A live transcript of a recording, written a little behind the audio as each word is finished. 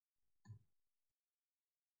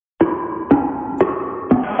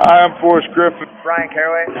I'm Forrest Griffin. Brian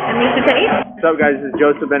Caraway. And Lisa Tate. What's up, guys? This is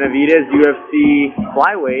Joseph Benavidez, UFC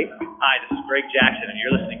flyweight. Hi, this is Greg Jackson, and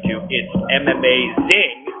you're listening to It's MMA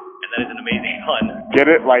Zing, and that is an amazing pun. Get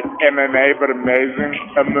it? Like MMA, but amazing?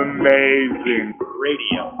 Amazing.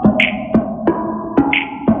 Radio.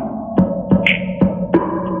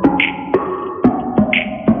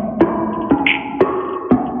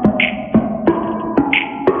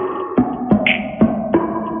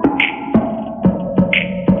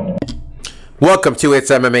 Welcome to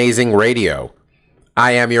It's Amazing Radio.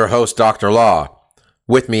 I am your host, Dr. Law.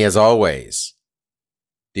 With me, as always,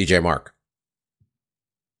 DJ Mark.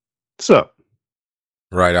 What's up?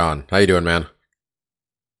 Right on. How you doing, man?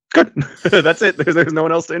 Good. That's it. There's no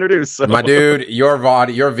one else to introduce. So. My dude, your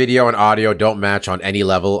video and audio don't match on any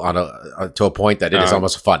level to a point that it is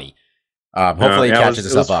almost funny. Hopefully it catches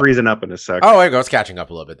itself up. It was freezing up in a sec. Oh, there you go. It's catching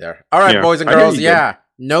up a little bit there. All right, boys and girls. Yeah.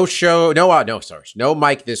 No show. No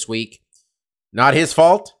Mike this week. Not his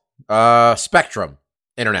fault. Spectrum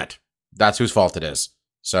Internet. That's whose fault it is.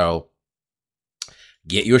 So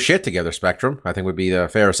get your shit together, Spectrum. I think would be the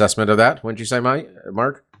fair assessment of that. Wouldn't you say,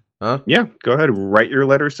 Mark? Huh? Yeah. Go ahead. Write your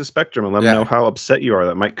letters to Spectrum and let them know how upset you are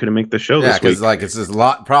that Mike couldn't make the show this week. Yeah, because it's a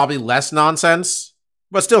lot, probably less nonsense,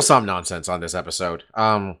 but still some nonsense on this episode.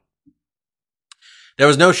 There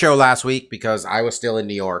was no show last week because I was still in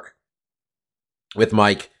New York with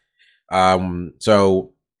Mike.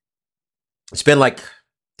 So it's been like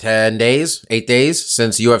 8 days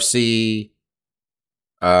since UFC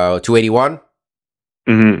 281.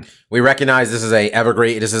 Mm-hmm. We recognize this is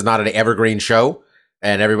This is not an evergreen show,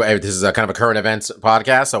 and this is a kind of a current events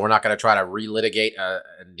podcast. So we're not going to try to relitigate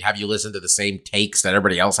and have you listen to the same takes that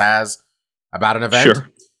everybody else has about an event. Sure.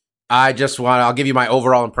 I'll give you my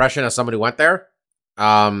overall impression as someone who went there.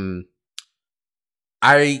 I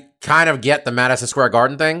kind of get the Madison Square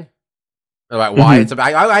Garden thing. About why it's.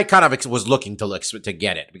 I kind of was looking to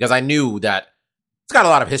get it because I knew that it's got a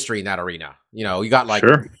lot of history in that arena. You know, you got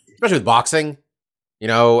especially with boxing, you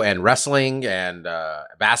know, and wrestling and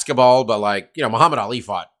basketball. But Muhammad Ali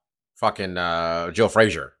fought fucking Joe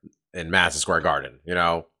Frazier in Madison Square Garden. You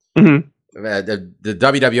know, the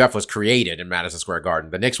WWF was created in Madison Square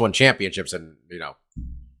Garden. The Knicks won championships in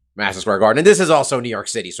Madison Square Garden, and this is also New York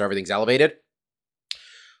City, so everything's elevated.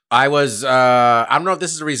 I don't know if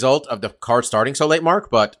this is a result of the card starting so late,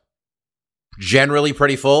 Mark, but generally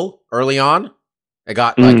pretty full early on. It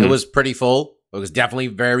got it was pretty full. It was definitely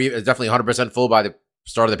 100% full by the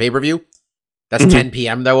start of the pay-per-view. That's 10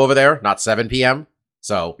 p.m. though over there, not 7 p.m.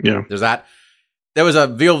 So there's that. There was a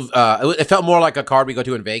real, it felt more like a card we go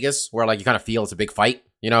to in Vegas where you kind of feel it's a big fight,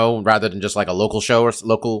 rather than just like a local show or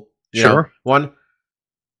local, one.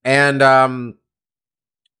 And,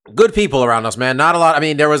 good people around us, man. Not a lot. I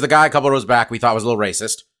mean, there was the guy a couple of rows back we thought was a little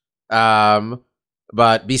racist.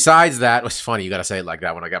 But besides that, it was funny. You got to say it like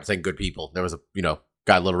that when I got saying good people. There was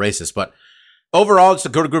guy a little racist. But overall, just a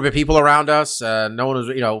good group of people around us. No one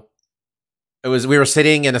was, we were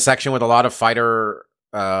sitting in a section with a lot of fighter,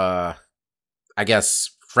 I guess,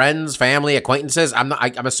 friends, family, acquaintances. I'm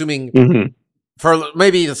assuming for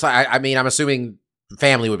maybe, I'm assuming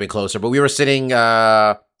family would be closer. But we were sitting,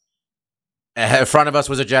 in front of us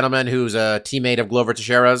was a gentleman who's a teammate of Glover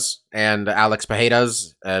Teixeira's and Alex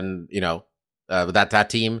Pereira's, and that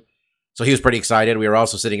team. So he was pretty excited. We were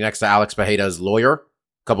also sitting next to Alex Pereira's lawyer,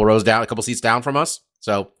 a couple seats down from us.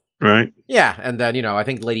 So yeah, and then I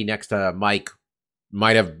think the lady next to Mike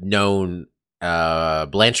might have known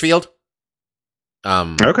Blanchfield.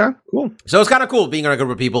 Okay, cool. So it's kind of cool being in a group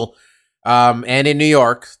of people. And in New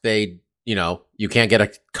York, they you can't get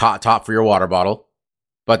a top for your water bottle.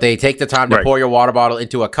 But they take the time to pour your water bottle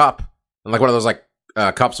into a cup, and one of those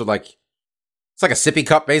cups with it's like a sippy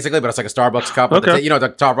cup basically, but it's like a Starbucks cup. Okay. The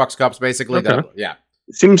Starbucks cups basically. Okay. Yeah.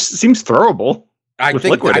 Seems throwable. I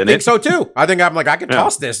think so too. I think I could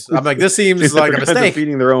toss this. I'm like, this seems like a mistake.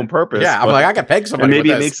 Defeating their own purpose. Yeah. I'm like, I could peg somebody. And maybe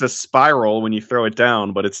with it this. makes a spiral when you throw it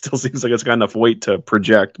down, but it still seems like it's got enough weight to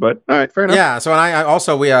project. But all right, fair enough. Yeah.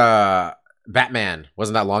 So Batman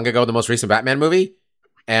wasn't that long ago, the most recent Batman movie.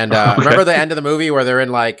 And remember the end of the movie where they're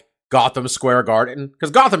in Gotham Square Garden?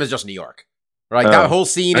 Because Gotham is just New York. Right? That whole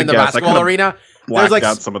scene in the basketball arena.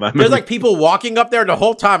 There's some of that movie. There's people walking up there, and the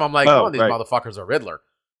whole time I'm like, these motherfuckers are Riddler.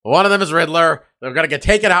 One of them is Riddler. They're gonna get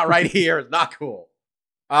taken out right here. It's not cool.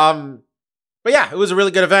 But yeah, it was a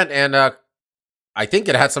really good event, and I think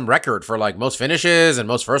it had some record for most finishes and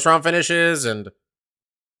most first round finishes, and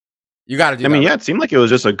you got to do. It seemed like it was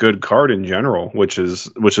just a good card in general, which is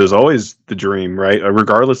always the dream, right?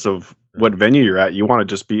 Regardless of what venue you're at, you want to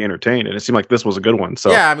just be entertained, and it seemed like this was a good one. So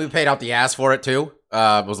yeah, we paid out the ass for it too.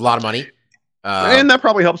 It was a lot of money. And that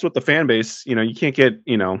probably helps with the fan base. You know, you can't get,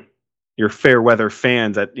 you know, your fair weather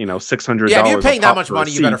fans at, you know, $600. Yeah, if you're paying a that pop much for a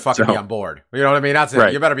money, you better seat, fucking so- be on board. You know what I mean? That's it.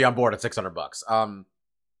 Right. You better be on board at $600.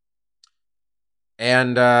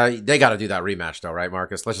 And they got to do that rematch, though, right,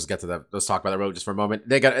 Marcus? Let's just get to that. Let's talk about the road just for a moment.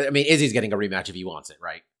 I mean, Izzy's getting a rematch if he wants it,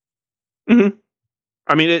 right? Mm-hmm.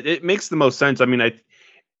 I mean, it makes the most sense. I mean,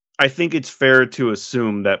 I think it's fair to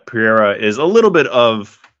assume that Pereira is a little bit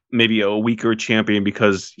of maybe a weaker champion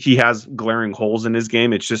because he has glaring holes in his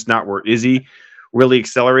game. It's just not where Izzy really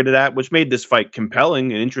accelerated at, which made this fight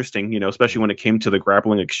compelling and interesting, you know, especially when it came to the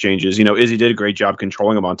grappling exchanges. You know, Izzy did a great job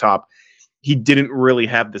controlling him on top. He didn't really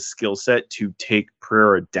have the skill set to take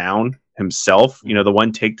Pereira down himself. You know, the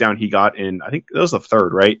one takedown he got in, I think that was the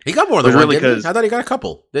third, right? He got more than one, really didn't he? I thought he got a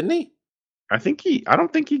couple, didn't he? I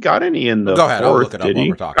don't think he got any in the Go ahead, I'll fourth, look it up did while he?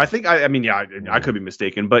 we're talking. I think, I mean, yeah, I could be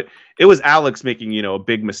mistaken, but it was Alex making, you know, a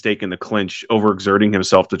big mistake in the clinch, overexerting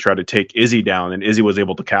himself to try to take Izzy down, and Izzy was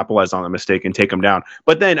able to capitalize on the mistake and take him down.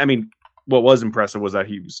 But then, I mean, what was impressive was that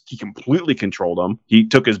he completely controlled him. He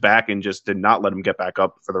took his back and just did not let him get back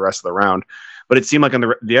up for the rest of the round. But it seemed like in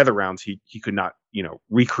the other rounds, he could not, you know,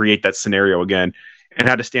 recreate that scenario again and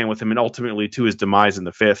had to stand with him, and ultimately to his demise in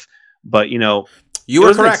the fifth. But, you know, you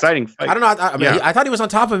were correct. An exciting fight. I don't know. I mean, I thought he was on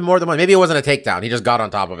top of him more than one. Maybe it wasn't a takedown. He just got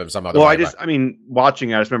on top of him some other way. Well, I mean,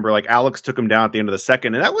 watching, I just remember like Alex took him down at the end of the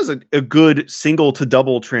second, and that was a good single to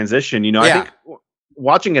double transition. You know, I think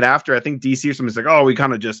watching it after, I think DC or something's like, oh, we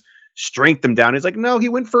kind of just strengthened him down. He's like, no, he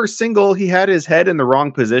went for a single. He had his head in the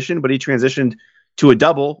wrong position, but he transitioned to a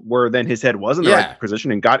double where then his head was in the right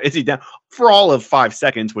position and got Izzy down for all of 5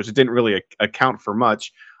 seconds, which didn't really account for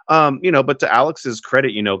much. You know, but to Alex's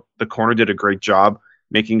credit, you know, the corner did a great job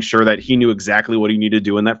making sure that he knew exactly what he needed to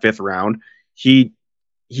do in that fifth round. He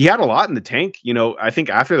had a lot in the tank. You know, I think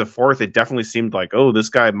after the fourth, it definitely seemed like, oh, this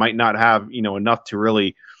guy might not have, you know, enough to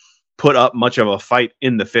really put up much of a fight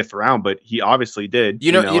in the fifth round, but he obviously did.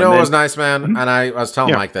 You know what was nice, man? And I was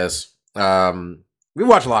telling Mike this. We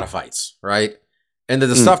watch a lot of fights, right? And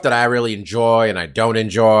the stuff that I really enjoy and I don't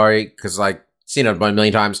enjoy, because like seen it a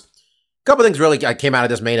million times. A couple things really came out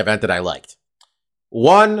of this main event that I liked.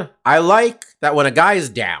 One, I like that when a guy is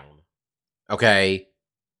down, okay,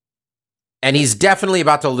 and he's definitely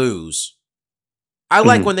about to lose, I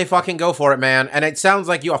like when they fucking go for it, man. And it sounds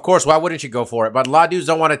like you, of course, why wouldn't you go for it? But a lot of dudes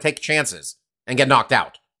don't want to take chances and get knocked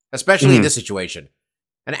out, especially in this situation.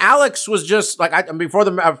 And Alex was just like, before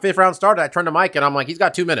the fifth round started, I turned to Mike and I'm like, he's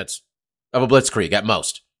got 2 minutes of a blitzkrieg at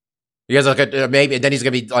most. He has like maybe, and then he's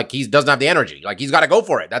going to be like, he doesn't have the energy. Like, he's got to go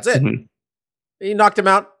for it. That's it. He knocked him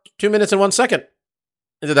out 2 minutes and 1 second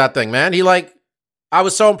into that thing, man. I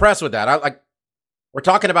was so impressed with that. We're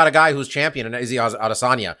talking about a guy who's champion in Izzy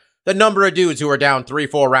Adesanya. The number of dudes who are down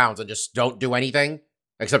 3-4 rounds and just don't do anything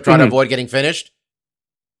except try to avoid getting finished.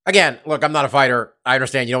 Again, look, I'm not a fighter. I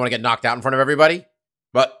understand you don't want to get knocked out in front of everybody,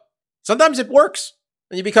 but sometimes it works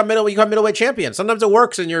and you become middleweight champion. Sometimes it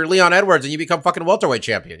works and you're Leon Edwards and you become fucking welterweight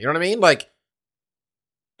champion. You know what I mean? Like,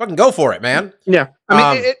 fucking go for it, man. Yeah.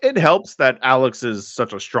 I mean, it helps that Alex is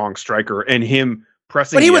such a strong striker and him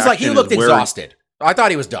pressing. But he was like, he looked exhausted. I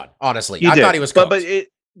thought he was done, honestly. I thought he was cooked. But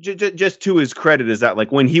just to his credit is that like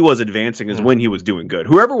when he was advancing is when he was doing good.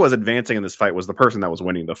 Whoever was advancing in this fight was the person that was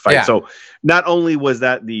winning the fight. Yeah. So not only was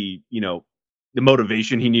that the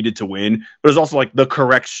motivation he needed to win, but it was also like the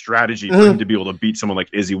correct strategy for him to be able to beat someone like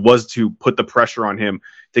Izzy was to put the pressure on him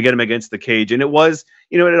to get him against the cage. And it was,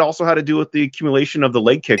 it also had to do with the accumulation of the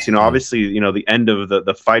leg kicks. Obviously, the end of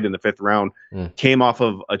the fight in the fifth round came off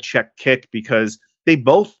of a check kick because they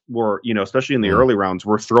both were, especially in the early rounds,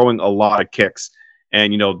 were throwing a lot of kicks.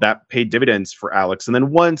 And, that paid dividends for Alex. And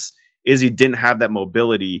then once Izzy didn't have that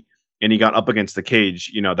mobility and he got up against the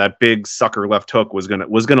cage, that big sucker left hook was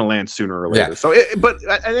gonna land sooner or later. Yeah. So, but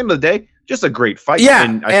at the end of the day, just a great fight. Yeah.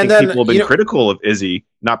 And I think people have been critical of Izzy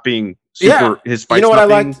not being his fights not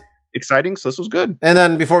being exciting. So this was good. And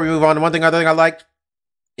then before we move on, other thing I liked,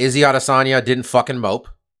 Izzy Adesanya didn't fucking mope.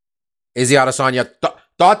 Izzy Adesanya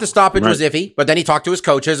thought the stoppage was iffy, but then he talked to his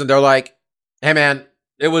coaches and they're like, hey man,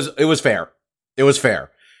 it was fair. It was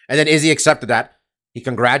fair. And then Izzy accepted that. He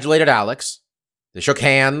congratulated Alex. They shook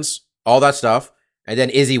hands, all that stuff. And then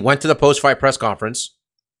Izzy went to the post-fight press conference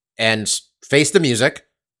and faced the music.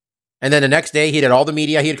 And then the next day, he did all the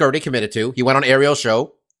media he had already committed to. He went on Ariel's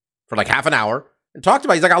show for like half an hour and talked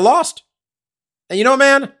about it. He's like, I lost. And you know,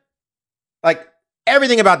 man, like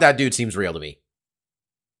everything about that dude seems real to me.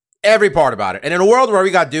 Every part about it. And in a world where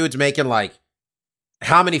we got dudes making like,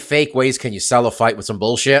 how many fake ways can you sell a fight with some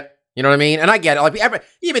bullshit? You know what I mean? And I get it. Like,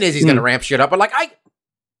 even Izzy's going to ramp shit up. But like,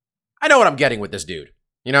 I know what I'm getting with this dude,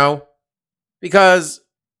 because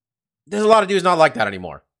there's a lot of dudes not like that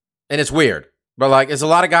anymore. and it's weird, but like, it's a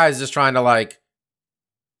lot of guys just trying to like.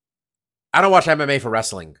 I don't watch MMA for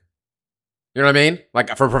wrestling. You know what I mean?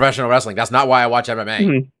 Like for professional wrestling. That's not why I watch MMA.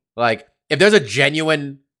 Mm-hmm. Like if there's a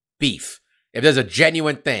genuine beef, if there's a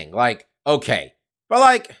genuine thing, like okay, but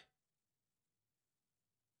like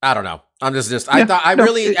I don't know. I'm just. I thought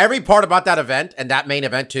every part about that event and that main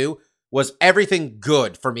event too was everything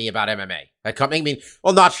good for me about MMA.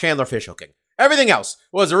 Not Chandler fish hooking. Everything else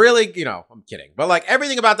was really, I'm kidding, but like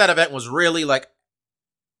everything about that event was really like,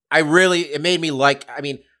 it made me like. I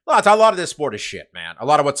mean, a lot of this sport is shit, man. A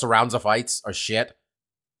lot of what surrounds the fights are shit,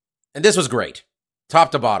 and this was great,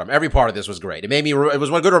 top to bottom. Every part of this was great. It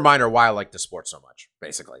was one good reminder why I like this sport so much.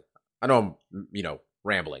 Basically, I know I'm,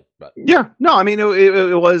 rambling, but yeah, no, I mean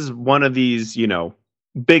it was one of these,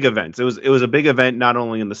 big events. It was a big event, not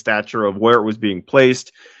only in the stature of where it was being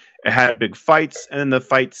placed. It had big fights, and then the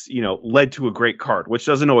fights, led to a great card, which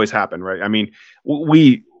doesn't always happen, right? I mean,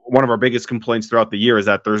 one of our biggest complaints throughout the year is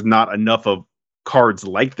that there's not enough of cards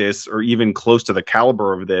like this, or even close to the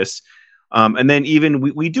caliber of this. And then even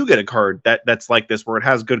we do get a card that's like this, where it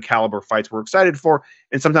has good caliber fights we're excited for,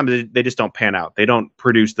 and sometimes they just don't pan out. They don't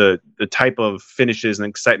produce the type of finishes and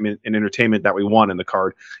excitement and entertainment that we want in the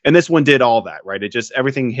card. And this one did all that, right? It just,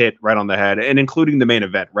 everything hit right on the head, and including the main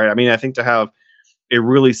event, right? I mean, I think to have a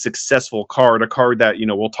really successful card, a card that,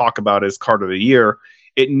 we'll talk about as card of the year,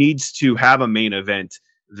 it needs to have a main event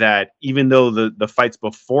that, even though the fights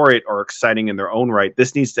before it are exciting in their own right,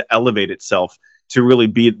 this needs to elevate itself to really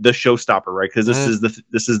be the showstopper, right? Because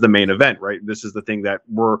this is the main event, right? This is the thing that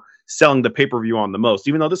we're selling the pay-per-view on the most.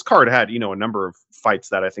 Even though this card had, a number of fights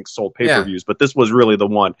that I think sold pay-per-views, but this was really the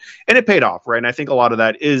one, and it paid off, right? And I think a lot of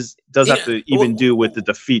that does have to even do with the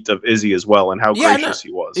defeat of Izzy as well, and how gracious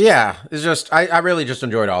he was. Yeah, it's just I really just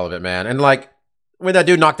enjoyed all of it, man. And like when that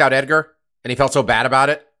dude knocked out Edgar, and he felt so bad about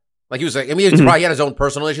it, like he was like, I mean, he probably had his own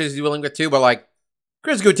personal issues he's dealing with too, but like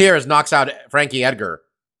Chris Gutierrez knocks out Frankie Edgar.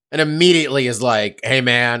 And immediately is like, hey,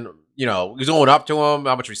 man, he's going up to him,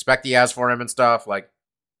 how much respect he has for him and stuff. Like,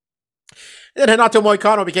 and then Renato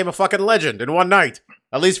Moicano became a fucking legend in one night,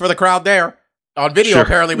 at least for the crowd there. On video, sure.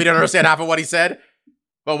 Apparently, we didn't understand half of what he said.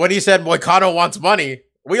 But when he said Moicano wants money,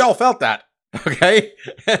 we all felt that. Okay?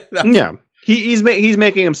 Yeah. He's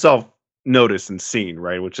making himself noticed and seen,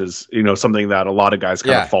 right? Which is, something that a lot of guys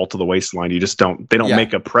kind of fall to the waistline. They don't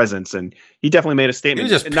make a presence, and he definitely made a statement.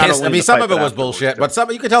 He was just pissed. I mean, some of it was bullshit, but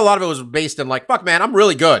you could tell a lot of it was based in like, fuck, man, I'm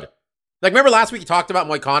really good. Like, remember last week you talked about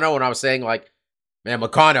Moicano, and I was saying like, man,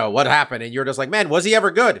 Moicano, what happened? And you're just like, man, was he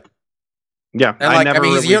ever good? Yeah, and like,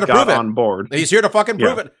 he's here to prove it. On board. He's here to fucking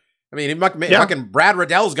prove it. I mean, fucking Brad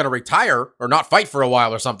Riddell's going to retire or not fight for a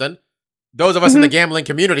while or something. Those of us in the gambling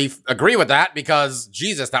community agree with that because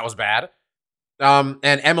Jesus, that was bad. And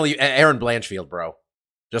Aaron Blanchfield, bro.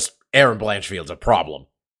 Just Aaron Blanchfield's a problem.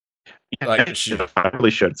 Like, I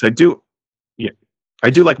really should. So I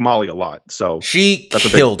do like Molly a lot. So that's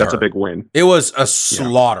a big win. It was a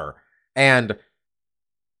slaughter, and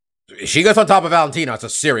she gets on top of Valentina. It's a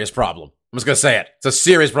serious problem. I'm just gonna say it. It's a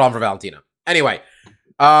serious problem for Valentina. Anyway,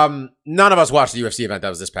 none of us watched the UFC event that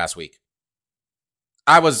was this past week.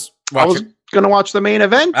 I was gonna watch the main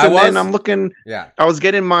event, and then I'm looking. Yeah, I was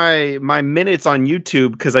getting my minutes on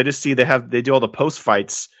YouTube because I just see they do all the post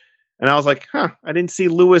fights, and I was like, I didn't see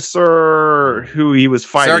Lewis or who he was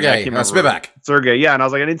fighting. Sergey Spivak. Sergey, yeah, and I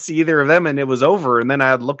was like, I didn't see either of them, and it was over. And then I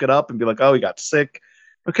had to look it up and be like, oh, he got sick.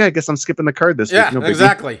 Okay, I guess I'm skipping the card this week. Yeah,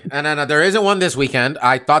 exactly. And then there isn't one this weekend.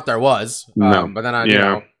 I thought there was, but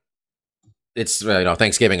then it's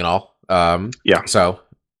Thanksgiving and all. So.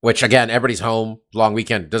 Which, again, everybody's home, long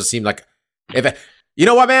weekend. Doesn't seem like... You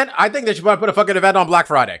know what, man? I think they should put a fucking event on Black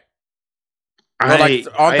Friday. Or on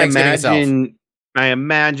Thanksgiving itself. I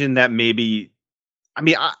imagine that maybe... I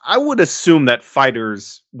mean, I would assume that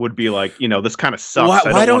fighters would be like, this kind of sucks.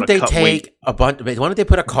 Why don't they take a bunch... Why don't they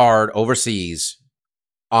put a card overseas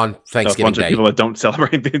on Thanksgiving Day? Of people that don't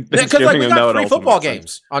celebrate Thanksgiving. Because we got 3 football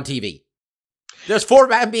games on TV. There's 4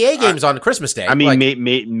 NBA games on Christmas Day. I mean,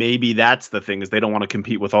 maybe that's the thing, is they don't want to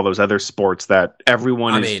compete with all those other sports that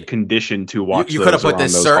everyone is conditioned to watch. You could have put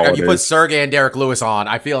you put Sergey and Derek Lewis on.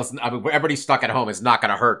 I feel everybody stuck at home. It's not going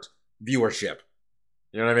to hurt viewership.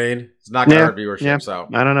 You know what I mean? It's not going to hurt viewership. Yeah. So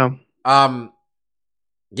I don't know.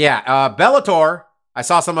 Bellator. I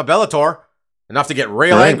saw some of Bellator enough to get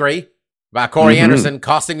real angry about Corey Anderson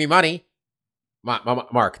costing me money.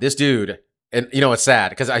 Mark, this dude. And it's sad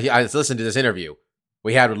because I listened to this interview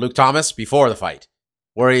we had with Luke Thomas before the fight,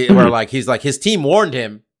 where he's like his team warned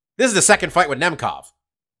him. This is the second fight with Nemkov.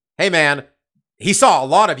 Hey man, he saw a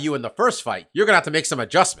lot of you in the first fight. You're gonna have to make some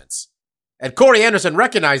adjustments. And Corey Anderson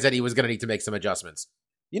recognized that he was gonna need to make some adjustments.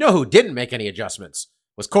 You know who didn't make any adjustments?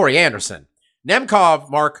 was Corey Anderson. Nemkov,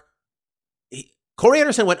 Mark, Corey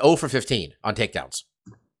Anderson went 0 for 15 on takedowns.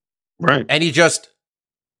 Right. And he just,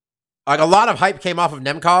 like, a lot of hype came off of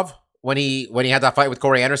Nemkov when he had that fight with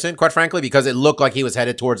Corey Anderson, quite frankly, because it looked like he was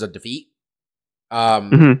headed towards a defeat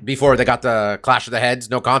before they got the clash of the heads,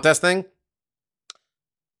 no contest thing.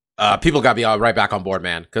 People got to be right back on board,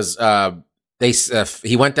 man, because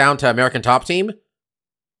he went down to American Top Team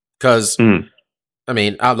because, I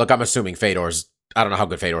mean, look, I'm assuming I don't know how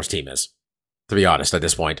good Fedor's team is, to be honest, at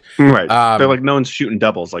this point. Right. They're like, no one's shooting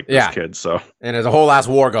doubles like this kid, so. And there's a whole ass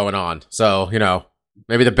war going on, so,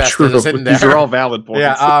 maybe the best is sitting there. These are all valid points.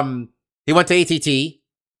 Yeah, he went to ATT. He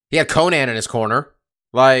had Conan in his corner.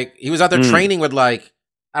 Like, he was out there training with, like,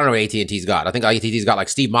 I don't know what AT&T's got. I think AT&T's got, like,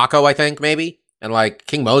 Steve Mako, I think, maybe. And, like,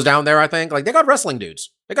 King Mo's down there, I think. Like, they got wrestling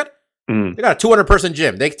dudes. They got a 200-person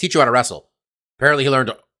gym. They teach you how to wrestle. Apparently, he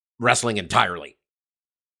learned wrestling entirely.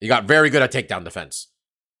 He got very good at takedown defense.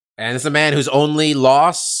 And it's a man whose only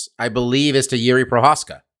loss, I believe, is to Yuri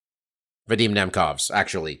Prohaska. Vadim Nemkov's,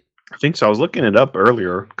 actually. I think so. I was looking it up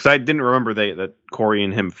earlier because I didn't remember that Corey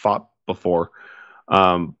and him fought before.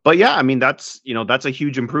 But yeah, I mean, that's a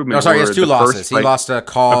huge improvement. No, sorry, he has 2 losses. He lost to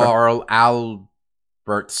Carl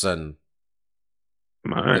Albertson.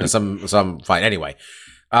 Right. Some fight anyway.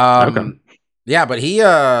 Okay. Yeah, but he's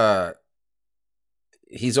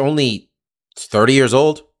only 30 years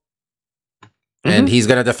old, and he's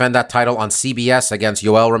going to defend that title on CBS against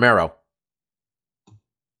Yoel Romero.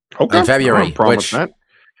 Okay, in February.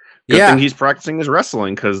 Good thing he's practicing his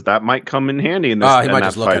wrestling because that might come in handy in this. He might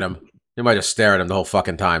just look at him. He might just stare at him the whole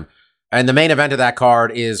fucking time. And the main event of that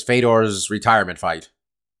card is Fedor's retirement fight,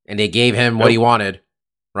 and they gave him what he wanted,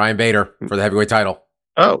 Ryan Bader, for the heavyweight title.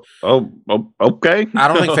 Oh, okay. I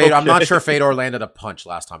don't think Fedor. I'm not sure Fedor landed a punch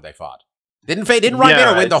last time they fought. Didn't Ryan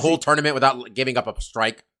Bader win the whole tournament without giving up a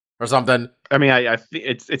strike or something? I mean,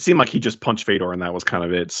 it seemed like he just punched Fedor, and that was kind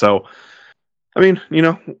of it. So, I mean,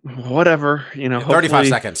 whatever. 35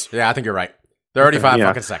 seconds. Yeah, I think you're right. 35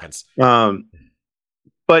 fucking seconds.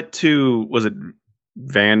 But was it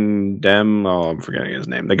Van Dam? Oh, I'm forgetting his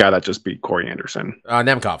name. The guy that just beat Corey Anderson.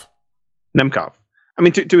 Nemkov. I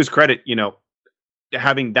mean, to his credit,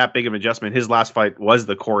 having that big of an adjustment, his last fight was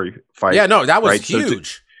the Corey fight. Yeah, no, that was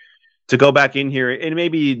huge. So to go back in here, and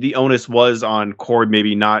maybe the onus was on Corey,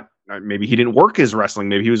 maybe not, maybe he didn't work his wrestling,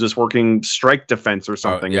 maybe he was just working strike defense or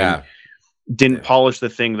something, and didn't polish the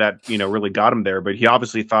thing that, really got him there, but he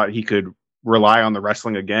obviously thought he could rely on the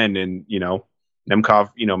wrestling again, and, Nemkov,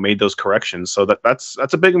 made those corrections. So that's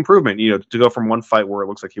a big improvement, to go from one fight where it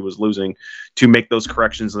looks like he was losing to make those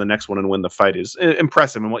corrections in the next one and win the fight is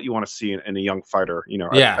impressive, and what you want to see in a young fighter,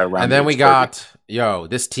 and then we got,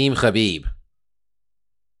 this team Khabib.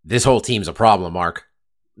 This whole team's a problem, Mark.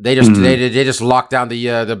 They just they just locked down the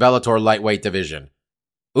Bellator lightweight division.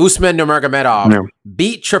 Usman Nurmagomedov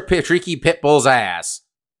beat Tricky Pitbull's ass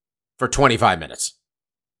for 25 minutes.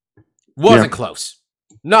 Wasn't close.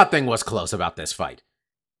 Nothing was close about this fight.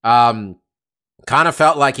 Kind of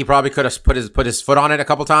felt like he probably could have put his foot on it a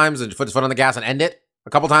couple times and put his foot on the gas and end it a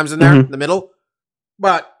couple times in there in the middle.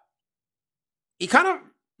 But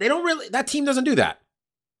that team doesn't do that.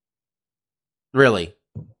 Really.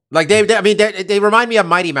 Like they remind me of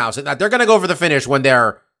Mighty Mouse. They're going to go for the finish when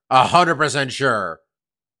they're 100% sure.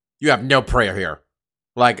 You have no prayer here.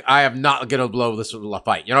 Like, I am not going to blow this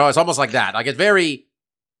fight. It's almost like that. Like, it's very,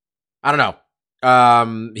 I don't know.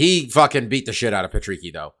 He fucking beat the shit out of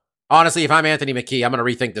Patricky, though. Honestly, if I'm Anthony McKee, I'm going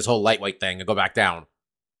to rethink this whole lightweight thing and go back down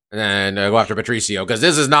and go after Patricio, because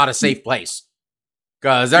this is not a safe place.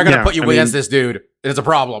 Because they're going to put you against this dude, and it's a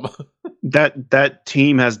problem. That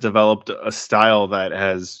team has developed a style that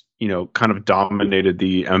has, kind of dominated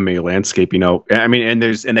the MMA landscape. I mean, and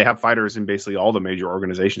they have fighters in basically all the major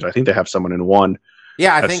organizations. I think they have someone in one.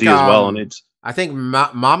 Yeah, I think as well, and I think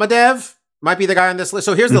Mamadev might be the guy on this list.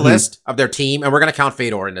 So here's the list of their team, and we're going to count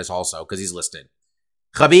Fedor in this also because he's listed.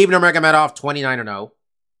 Khabib Nurmagomedov 29-0,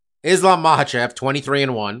 Islam Makhachev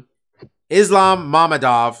 23-1, Islam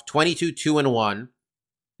Mamedov 22-2-1,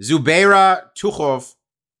 Zubaira Tukhov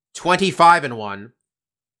 25-1,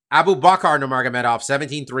 Abu Bakr Nurmagomedov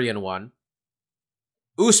 17-3-1,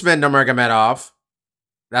 Usman Nurmagomedov,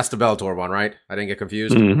 that's the Bellator one, right? I didn't get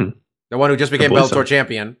confused. The one who just became Bellator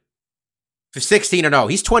champion. 16-0.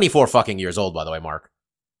 He's 24 fucking years old, by the way, Mark.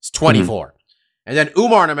 He's 24. And then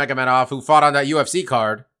Umar Nurmagomedov, who fought on that UFC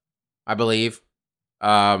card, I believe,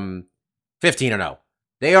 15-0.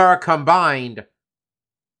 They are combined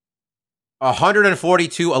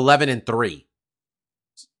 142-11-3.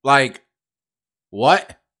 Like,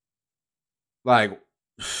 what? Like,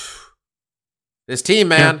 this team,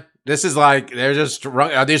 man. This is like, are they just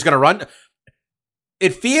going to run?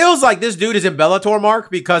 it feels like this dude is in Bellator, Mark,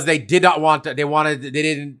 because they did not want to, they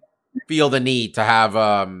didn't feel the need to have,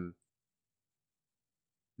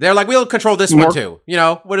 they're like, we'll control this one too. You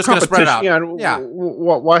know, we're just going to spread it out. Yeah.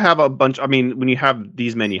 Why have a bunch? I mean, when you have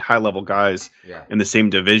these many high level guys in the same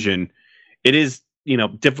division, it is, you know,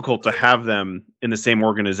 difficult to have them in the same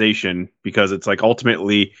organization because it's like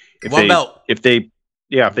ultimately if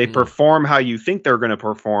they perform how you think they're going to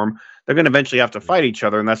perform, they're going to eventually have to fight each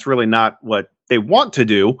other. And that's really not what they want to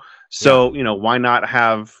do. So, you know, why not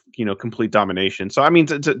have, you know, complete domination? So, I mean,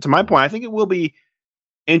 to my point, I think it will be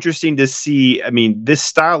interesting to see. I mean, this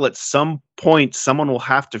style at some point, someone will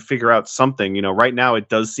have to figure out something. You know, right now it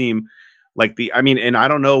does seem like and I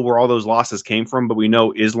don't know where all those losses came from, but we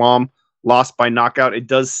know Islam lost by knockout. It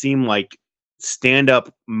does seem like stand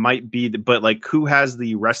up might be, but like who has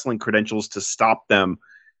the wrestling credentials to stop them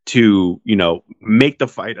to, you know, make the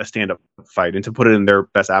fight a stand up fight and to put it in their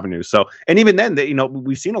best avenue. So, and even then, you know,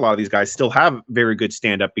 we've seen a lot of these guys still have very good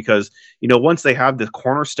stand up because, you know, once they have the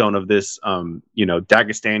cornerstone of this, you know,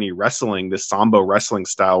 Dagestani wrestling, this Sambo wrestling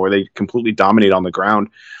style where they completely dominate on the ground,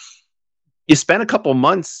 you spend a couple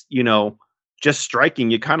months, you know, just striking,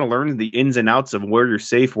 you kind of learn the ins and outs of where you're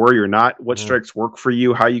safe, where you're not, what strikes work for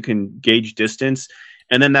you, how you can gauge distance.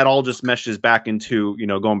 And then that all just meshes back into, you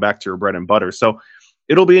know, going back to your bread and butter. So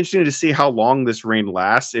it'll be interesting to see how long this reign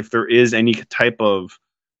lasts, if there is any type of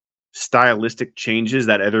stylistic changes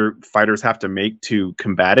that other fighters have to make to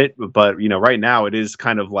combat it. But, you know, right now it is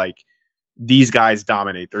kind of like these guys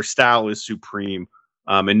dominate. Their style is supreme,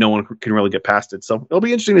 and no one can really get past it. So it'll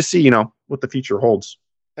be interesting to see, you know, what the future holds.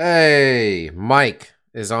 Hey, Mike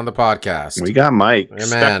is on the podcast. We got Mike. Hey,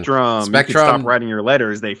 man. Spectrum. You can stop writing your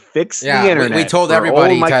letters. They fixed the internet. We told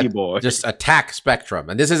everybody to just attack Spectrum.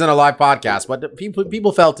 And this isn't a live podcast, but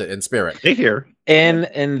people felt it in spirit. They hear.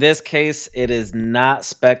 In this case, it is not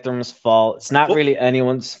Spectrum's fault. It's not really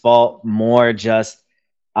anyone's fault. More just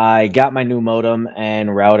I got my new modem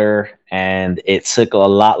and router, and it took a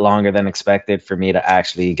lot longer than expected for me to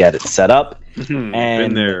actually get it set up.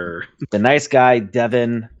 And the nice guy,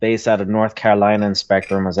 Devin, based out of North Carolina and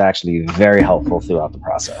Spectrum, was actually very helpful throughout the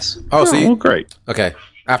process. Great. Okay.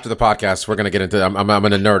 After the podcast, we're going to get into, I'm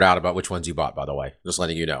going to nerd out about which ones you bought, by the way. Just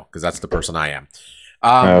letting you know, because that's the person I am.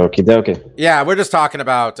 Okie dokie. Yeah, we're just talking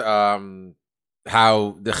about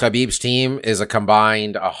how the Khabib's team is a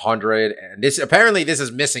combined 100, and this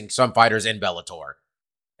is missing some fighters in Bellator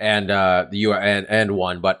and and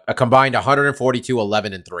one, but a combined 142,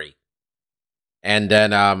 11, and 3. And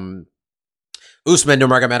then Usman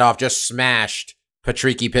Nurmagomedov just smashed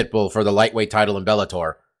Patricky Pitbull for the lightweight title in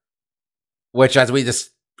Bellator, which, as we just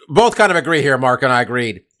both kind of agree here, Mark and I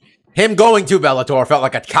agreed, him going to Bellator felt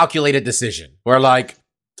like a calculated decision. We're like,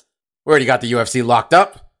 we already got the UFC locked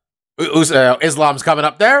up. Islam's coming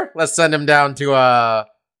up there. Let's send him down to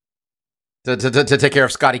take care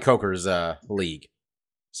of Scotty Coker's league.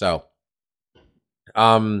 So,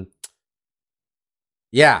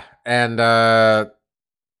 yeah, and I'm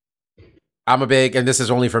a big, and this is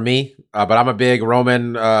only for me, but I'm a big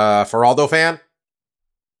Roman Faraldo fan,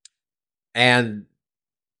 and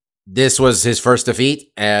this was his first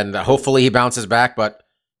defeat, and hopefully he bounces back. But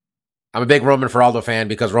I'm a big Roman Faraldo fan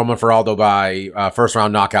because Roman Faraldo by first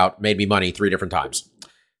round knockout made me money 3 different times.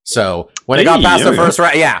 So when it got past the first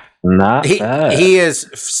round, he is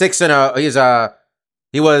 6-0.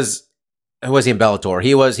 Who was he in Bellator?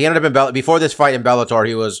 He ended up in Bellator before this fight in Bellator.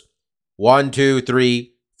 He was 1, 2,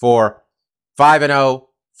 3, 4, 5-0,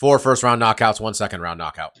 4 first round knockouts, 1 second round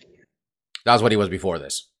knockout. That was what he was before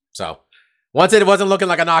this. So once it wasn't looking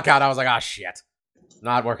like a knockout, I was like, ah, shit,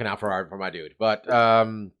 not working out for my dude. But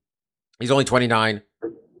he's only 29,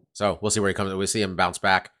 so we'll see where he comes. We'll see him bounce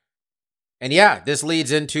back. And yeah, this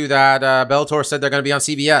leads into that Bellator said they're going to be on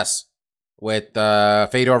CBS with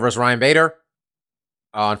Fedor versus Ryan Bader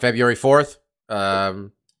on February 4th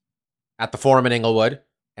at the Forum in Inglewood,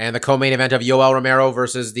 and the co-main event of Yoel Romero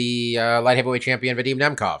versus the light heavyweight champion Vadim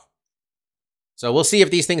Nemkov. So we'll see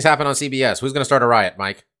if these things happen on CBS. Who's going to start a riot,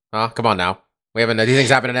 Mike? Huh? Come on now. We haven't. These things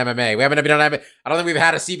happen in MMA. We haven't been on MMA. I don't think we've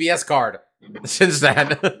had a CBS card since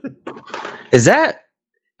then. Is that?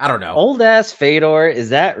 I don't know. Old ass Fedor. Is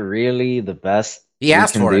that really the best? He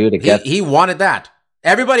asked for it. He wanted that.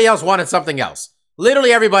 Everybody else wanted something else.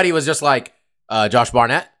 Literally everybody was just like, Josh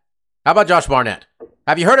Barnett. How about Josh Barnett?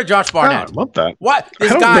 Have you heard of Josh Barnett? I love that. What?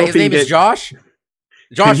 This guy, his name is Josh.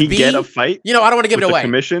 Josh Can he B. get a fight? You know, I don't want to give it away.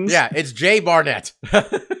 Commissions? Yeah, it's Jay Barnett.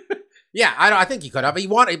 Yeah, I think he could have. He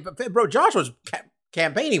wanted, bro. Josh was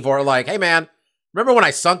campaigning for it. Like, hey man, remember when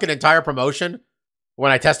I sunk an entire promotion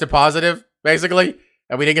when I tested positive, basically,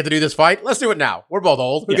 and we didn't get to do this fight. Let's do it now. We're both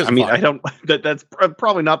old. Who Yeah, gives I a mean, fuck? I don't. That's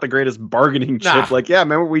probably not the greatest bargaining chip. Nah. Like, yeah,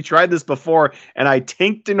 remember we tried this before, and I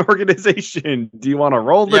tanked an organization. Do you want to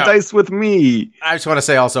roll the Yeah. dice with me? I just want to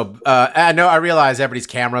say also, I realize everybody's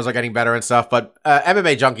cameras are getting better and stuff, but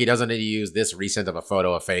MMA Junkie doesn't need to use this recent of a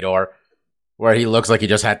photo of Fedor where he looks like he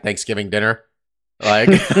just had Thanksgiving dinner. Like,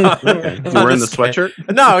 You were in the sweatshirt?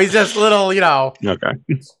 No, he's just little, Okay.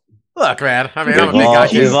 Look, man. I mean, Okay, I'm a big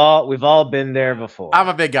guy. We've all been there before. I'm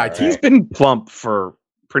a big guy too. He's been plump for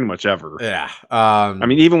pretty much ever. Yeah. I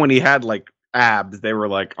mean, even when he had like abs, they were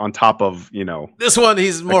like on top of, this one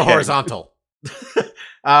he's more Okay. horizontal.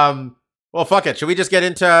 Well, fuck it. Should we just get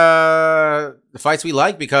into the fights we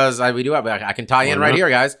like? Because we do have. I can tie in Why right not? here,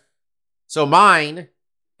 guys. So mine,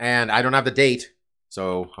 and I don't have the date.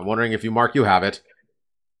 So I'm wondering if you have it.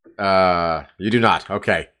 You do not.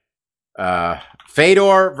 Okay.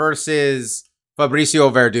 Fedor versus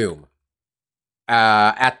Fabricio Verdum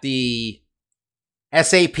at the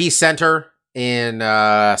SAP Center in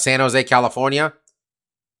San Jose, California.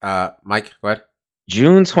 Mike, go ahead.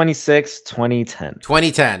 June 26, 2010.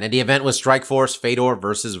 2010, and the event was Strikeforce Fedor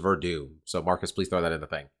versus Verdum. So Marcus, please throw that in the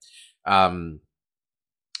thing.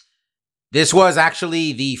 This was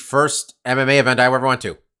actually the first MMA event I ever went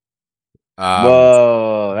to.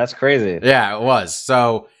 Whoa, that's crazy. Yeah, it was.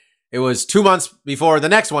 So it was 2 months before the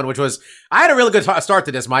next one, which was, I had a really good start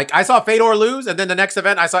to this, Mike. I saw Fedor lose, and then the next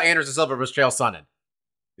event, I saw Anderson Silva versus Chael Sonnen.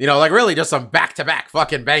 Like really just some back-to-back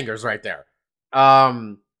fucking bangers right there.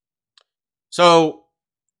 So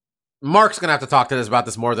Mark's going to have to talk to us about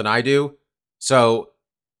this more than I do. So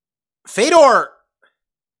Fedor,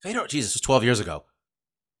 Jesus, it was 12 years ago.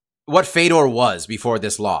 What Fedor was before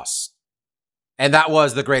this loss. And that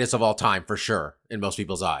was the greatest of all time, for sure, in most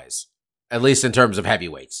people's eyes. At least in terms of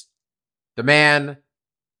heavyweights. The man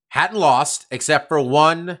hadn't lost except for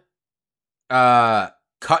one one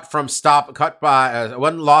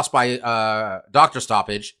loss by doctor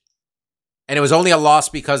stoppage. And it was only a loss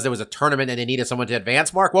because there was a tournament and they needed someone to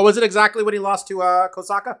advance. Mark, what was it exactly when he lost to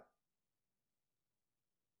Kosaka?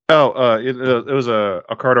 Oh, it was a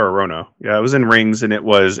Carter Arona. Yeah, it was in rings, and it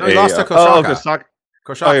was No, he lost to Kosaka. Kosaka.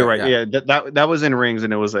 Kosaka, Oh, you're right. Yeah, that was in rings,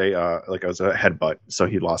 and it was a headbutt, so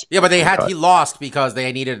he lost. Yeah, but he lost because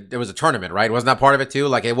there was a tournament, right? Wasn't that part of it too?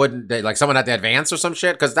 Like someone had to advance or some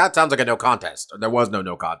shit? Because that sounds like a no contest. There was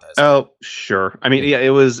no contest. Oh, sure. I mean, yeah, it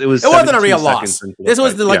was. It wasn't a real loss. This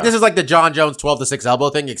was fight. this is like the John Jones 12-6 elbow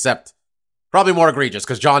thing, except probably more egregious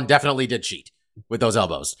because John definitely did cheat with those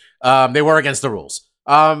elbows. They were against the rules.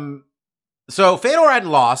 So Fedor hadn't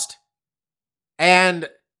lost, and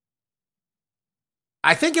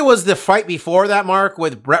I think it was the fight before that, Mark,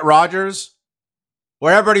 with Brett Rogers,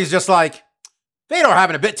 where everybody's just like, Fedor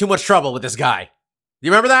having a bit too much trouble with this guy. Do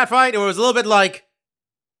you remember that fight? It was a little bit like,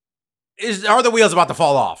 are the wheels about to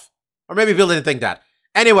fall off? Or maybe people didn't think that.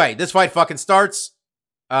 Anyway, this fight fucking starts.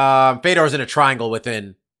 Fedor's in a triangle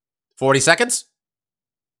within 40 seconds.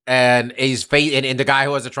 And and the guy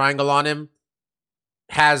who has a triangle on him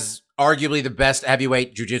has arguably the best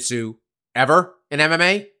heavyweight jiu-jitsu ever in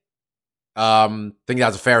MMA. I think that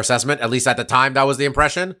was a fair assessment. At least at the time, that was the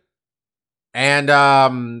impression. And I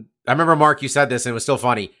remember, Mark, you said this, and it was still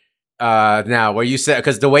funny. Now, where you said,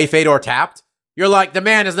 because the way Fedor tapped, you're like, the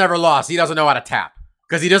man has never lost. He doesn't know how to tap.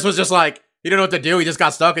 Because he just was just like, he didn't know what to do. He just got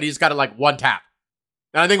stuck, and he just got like one tap.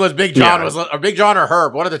 And I think it was Big John, or Big John or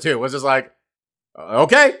Herb, one of the two, was just like,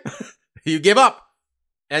 okay, you give up.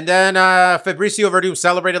 And then Fabricio Verdum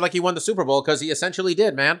celebrated like he won the Super Bowl, because he essentially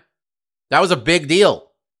did, man. That was a big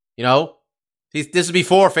deal. This is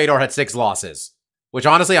before Fedor had 6 losses, which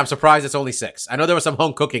honestly, I'm surprised it's only 6. I know there was some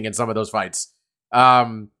home cooking in some of those fights,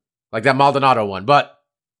 like that Maldonado one, but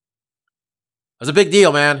it was a big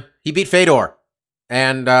deal, man. He beat Fedor,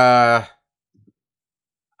 and I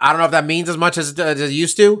don't know if that means as much as it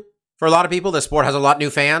used to for a lot of people. The sport has a lot new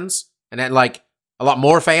fans, and then like a lot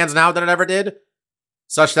more fans now than it ever did,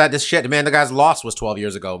 such that this shit, man, the guy's loss was 12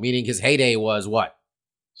 years ago, meaning his heyday was what?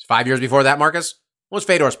 5 years before that, Marcus? What was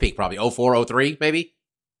Fedor's peak? Probably 04, 03, maybe?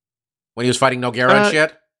 When he was fighting Nogueira and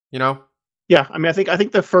shit, Yeah, I mean, I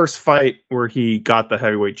think the first fight where he got the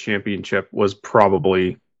heavyweight championship was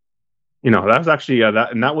probably, that was actually,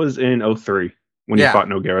 that was in 03 when he fought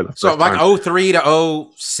Nogueira the first So like time. 03 to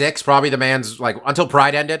 06, probably the man's, like, until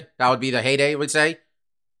Pride ended, that would be the heyday, we'd say.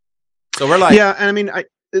 So we're like... Yeah, and I mean,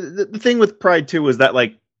 the thing with Pride, too, is that,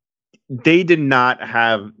 like, they did not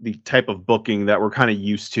have the type of booking that we're kind of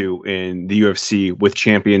used to in the UFC with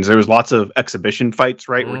champions. There was lots of exhibition fights,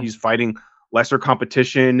 right, where he's fighting lesser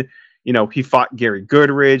competition. He fought Gary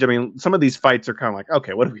Goodridge. I mean, some of these fights are kind of like,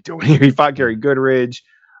 okay, what are we doing here? He fought Gary Goodridge.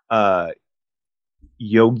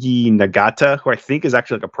 Yogi Nagata, who I think is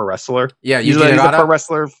actually like a pro wrestler. Yeah, he's Yuji a Nagata. pro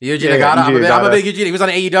wrestler. Yuji Yeah, Nagata. Yuji I'm a Nagata. big Yuji. He was on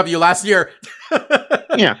AEW last year.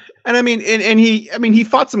 Yeah, and I mean, and he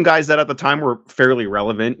fought some guys that at the time were fairly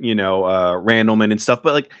relevant, you know, Randleman and stuff.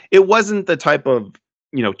 But like, it wasn't the type of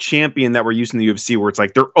champion that we're used in the UFC where it's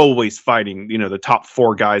like they're always fighting, the top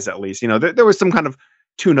 4 guys at least. There was some kind of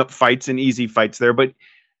tune-up fights and easy fights there, but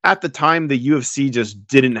at the time, the UFC just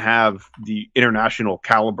didn't have the international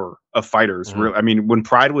caliber of fighters. Mhm. I mean, when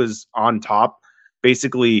Pride was on top,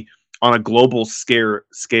 basically on a global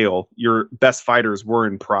scale, your best fighters were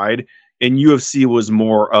in Pride, and UFC was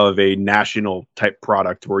more of a national type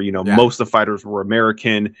product where, most of the fighters were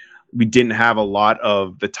American. We didn't have a lot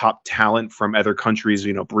of the top talent from other countries.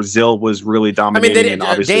 Brazil was really dominating.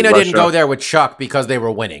 I mean, Dana didn't go there with Chuck because they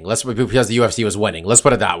were winning. Because the UFC was winning. Let's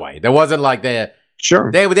put it that way. There wasn't like they had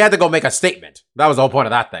to go make a statement. That was the whole point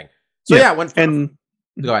of that thing. So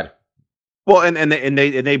go ahead. Well,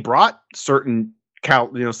 and they brought certain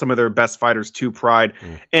some of their best fighters to Pride,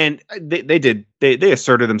 and they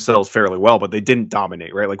asserted themselves fairly well, but they didn't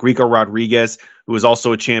dominate, right? Like Rico Rodriguez, who was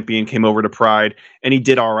also a champion, came over to Pride, and he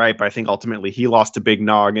did all right, but I think ultimately he lost to Big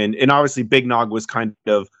Nog, and obviously Big Nog was kind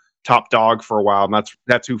of top dog for a while, and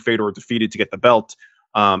that's who Fedor defeated to get the belt.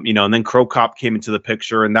 And then Crow Cop came into the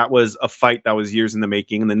picture, and that was a fight that was years in the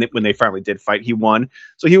making. And then when they finally did fight, he won.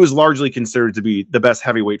 So he was largely considered to be the best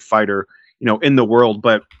heavyweight fighter, in the world.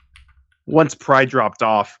 But once Pride dropped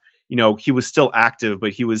off, he was still active,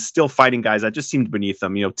 but he was still fighting guys that just seemed beneath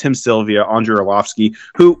him. Tim Sylvia, Andrei Arlovsky,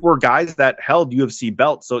 who were guys that held UFC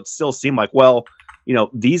belts. So it still seemed like, well,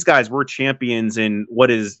 these guys were champions in what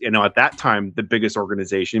is, at that time, the biggest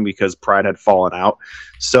organization because Pride had fallen out.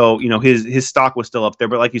 So, his stock was still up there.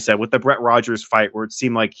 But like you said, with the Brett Rogers fight, where it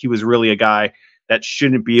seemed like he was really a guy that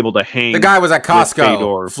shouldn't be able to hang. The guy was at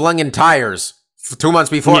Costco flinging tires 2 months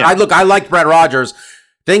before. Yeah. I liked Brett Rogers.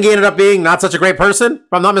 Think he ended up being not such a great person,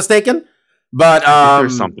 if I'm not mistaken. But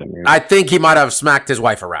there's something. Yeah. I think he might have smacked his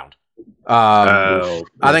wife around. I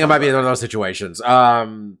think it might be one of those situations.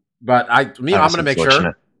 But I'm going to make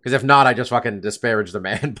sure, because if not, I just fucking disparage the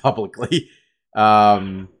man publicly.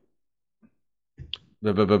 Yep,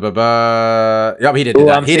 he did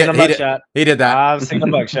that. He did that. I'm seeing a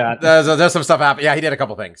buckshot. There's some stuff happening. Yeah, he did a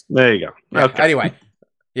couple things. There you go. Yeah, okay. Anyway,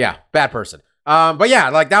 yeah, bad person. But yeah,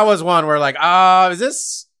 like that was one where like, is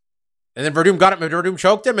this? And then Verdum got him. Verdum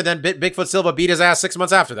choked him, and then Bigfoot Silva beat his ass 6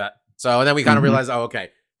 months after that. So and then we kind of realized, oh,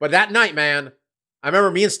 okay. But that night, man, I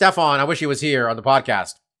remember me and Stefan. I wish he was here on the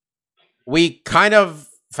podcast. We kind of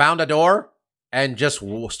found a door and just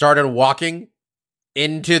started walking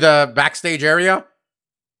into the backstage area.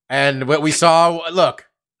 And what we saw, was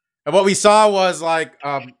like,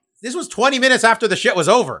 this was 20 minutes after the shit was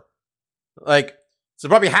over. Like, so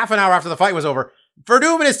probably half an hour after the fight was over.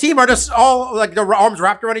 Verdum and his team are just all like their arms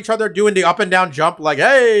wrapped around each other, doing the up and down jump, like,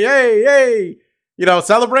 hey, hey, hey,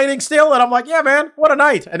 celebrating still. And I'm like, yeah, man, what a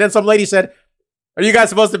night. And then some lady said, are you guys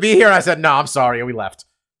supposed to be here? And I said, no, I'm sorry. And we left.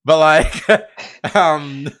 But like,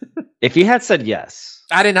 if you had said yes,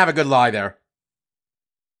 I didn't have a good lie there.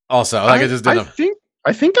 Also, like I just didn't.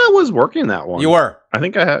 I think I was working that one. You were. I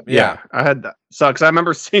think I had. Yeah, I had that. So, because I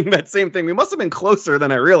remember seeing that same thing. We must have been closer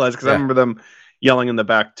than I realized because I remember them yelling in the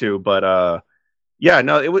back too. But yeah,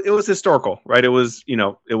 no, it was historical, right? It was,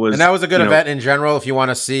 it was, and that was a good event in general. If you want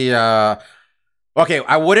to see, okay,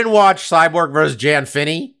 I wouldn't watch Cyborg versus Jan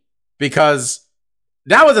Finney because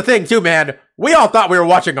that was the thing too, man. We all thought we were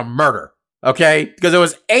watching a murder, okay? Because it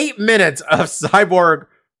was 8 minutes of Cyborg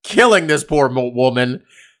killing this poor woman.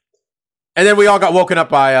 And then we all got woken up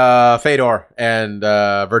by Fedor and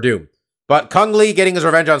Verdum. But Kung Lee getting his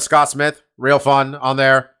revenge on Scott Smith. Real fun on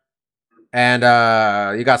there. And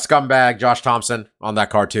you got Scumbag Josh Thompson on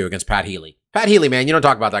that card too against Pat Healy. Pat Healy, man, you don't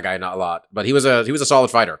talk about that guy not a lot. But he was a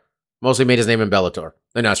solid fighter. Mostly made his name in Bellator.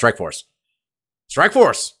 No, Strikeforce.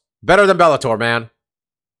 Strikeforce. Better than Bellator, man.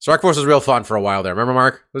 Strikeforce was real fun for a while there. Remember,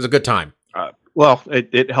 Mark? It was a good time. Well,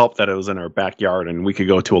 it helped that it was in our backyard and we could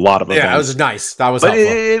go to a lot of events. Yeah, it was nice. That was helpful.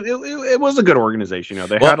 It was a good organization.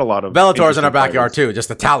 They had a lot of Bellator's in our backyard too. Just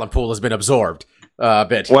the talent pool has been absorbed a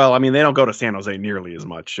bit. Well, I mean, they don't go to San Jose nearly as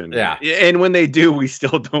much. And when they do, we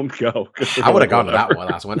still don't go. I would have gone to that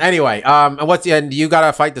last one. Anyway, and you got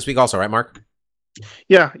a fight this week also, right, Mark?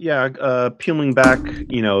 Yeah. Peeling back,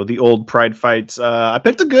 the old Pride fights. I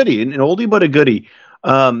picked a goodie, an oldie but a goodie.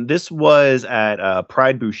 This was at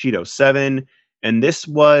Pride Bushido 7. And this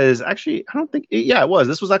was actually, it was.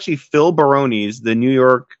 This was actually Phil Baroni's, the New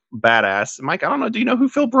York Badass. Mike, I don't know. Do you know who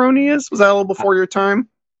Phil Baroni is? Was that a little before your time?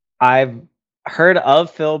 I've heard of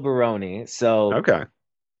Phil Baroni. So okay.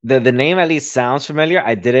 the name at least sounds familiar.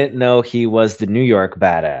 I didn't know he was the New York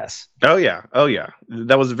badass. Oh yeah,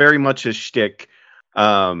 that was very much his shtick.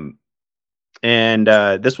 And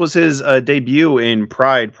this was his debut in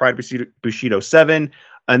Pride Bushido 7,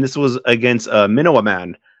 and this was against Minowa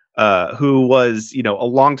Man, who was, a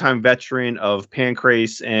longtime veteran of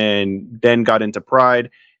Pancrase and then got into Pride,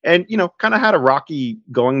 and kind of had a rocky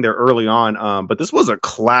going there early on. But this was a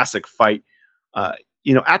classic fight. At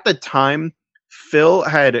the time, Phil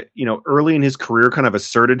had, early in his career kind of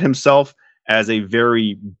asserted himself as a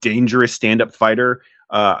very dangerous stand-up fighter.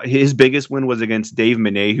 His biggest win was against Dave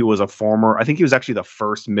Mene, who was I think he was actually the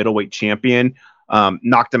first middleweight champion.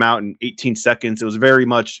 Knocked him out in 18 seconds. It was very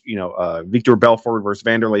much, Victor Belfort versus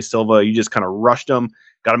Vanderlei Silva. You just kind of rushed him,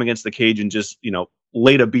 got him against the cage, and just,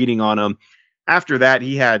 laid a beating on him. After that,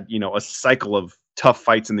 he had, a cycle of tough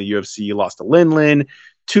fights in the UFC. He lost to Lin,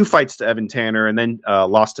 2 fights to Evan Tanner, and then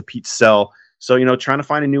lost to Pete Sell. So, trying to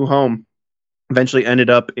find a new home. Eventually ended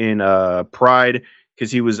up in Pride,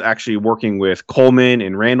 because he was actually working with Coleman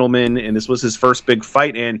and Randleman, and this was his first big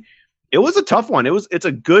fight, and it was a tough one. It's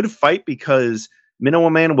a good fight because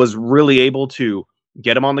Minowa Man was really able to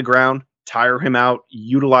get him on the ground, tire him out,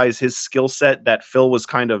 utilize his skill set that Phil was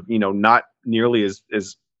kind of, not nearly as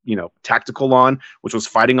tactical on, which was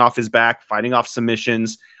fighting off his back, fighting off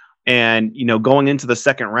submissions. And, going into the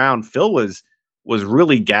second round, Phil was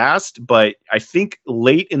really gassed, but I think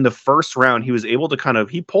late in the first round, he was able to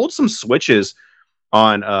he pulled some switches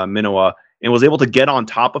on Minowa and was able to get on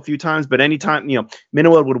top a few times. But anytime,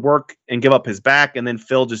 Minowa would work and give up his back, and then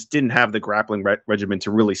Phil just didn't have the grappling regimen to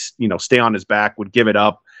really, stay on his back, would give it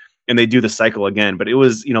up, and they do the cycle again. But it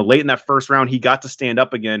was, late in that first round, he got to stand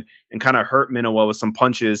up again and kind of hurt Minowa with some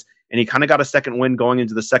punches, and he kind of got a second win going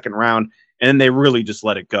into the second round, and then they really just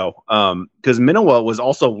let it go. Because Minowa was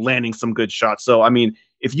also landing some good shots. So, I mean,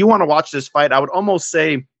 if you want to watch this fight, I would almost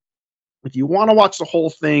say, if you want to watch the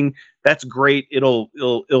whole thing, that's great. It'll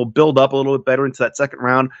build up a little bit better into that second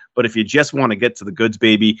round. But if you just want to get to the goods,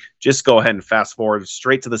 baby, just go ahead and fast forward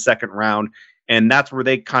straight to the second round. And that's where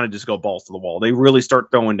they kind of just go balls to the wall. They really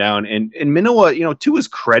start throwing down. And Minowa, to his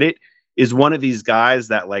credit, is one of these guys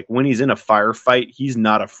that, like, when he's in a firefight, he's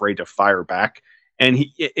not afraid to fire back. And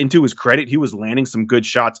to his credit, he was landing some good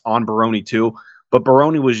shots on Baroni too. But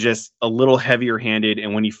Baroni was just a little heavier handed.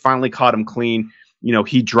 And when he finally caught him clean,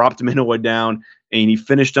 he dropped Minowa down and he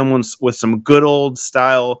finished him with some good old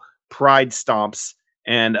style Pride stomps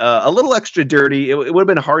and a little extra dirty. It would have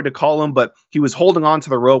been hard to call him, but he was holding on to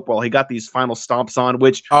the rope while he got these final stomps on,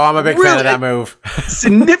 which I'm a big fan of that move.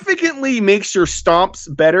 Significantly makes your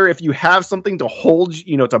stomps better if you have something to hold,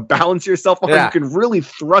 to balance yourself on. Yeah. You can really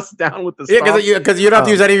thrust down with the stomp. Yeah, because you don't have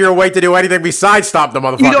to use any of your weight to do anything besides stomp the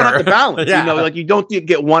motherfucker. You don't have to balance. Yeah. You don't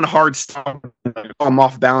get one hard stomp. I'm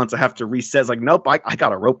off balance. I have to reset. It's like, nope, I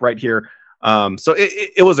got a rope right here. So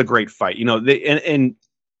it was a great fight, and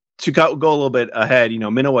to go a little bit ahead,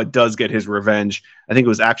 Minowa does get his revenge. I think it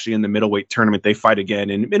was actually in the middleweight tournament. They fight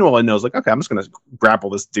again, and Minowa knows, like, okay, I'm just going to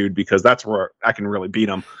grapple this dude because that's where I can really beat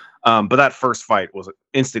him. But that first fight was an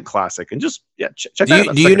instant classic, and just check that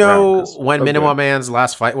out. Do you know when Minowa Man's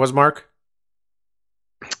last fight was, Mark?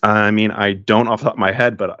 I mean, I don't off the top of my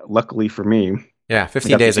head, but luckily for me,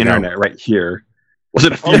 15 days ago. Internet right here. Was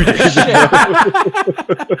it a few days ago?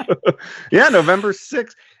 Yeah, November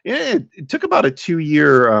 6th. Yeah, it took about a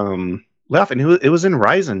 2-year left, and it was in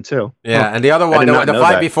Ryzen too. Yeah, and the other one, the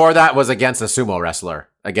fight before that was against a sumo wrestler.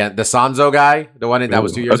 Again, the Sanzo guy, the one that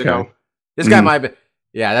was 2 years ago. This guy might be.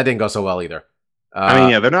 Yeah, that didn't go so well either.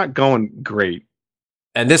 I mean, they're not going great.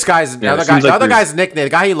 And this guy's the other guy's nickname, the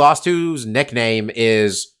guy he lost to's nickname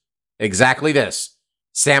is exactly this: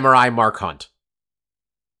 Samurai Mark Hunt.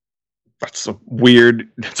 That's a weird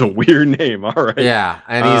name. All right. Yeah,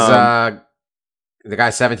 and he's the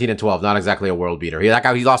guy's 17-12, not exactly a world beater. He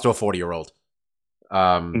lost to a 40-year-old.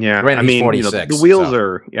 I mean, 46,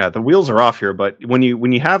 the wheels are off here. But when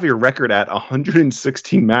you have your record at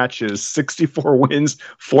 116 matches, 64 wins,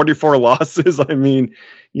 44 losses, I mean,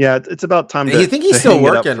 it's about time. You think he's still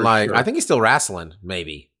working? Like, sure. I think he's still wrestling.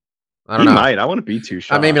 Maybe. I don't know. Might. I wouldn't be too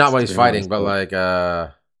sure. Maybe not when he's fighting, but like,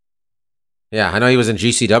 I know he was in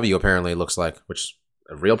GCW. Apparently, it looks like, which is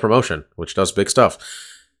a real promotion, which does big stuff.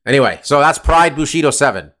 Anyway, so that's Pride Bushido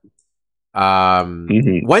 7. When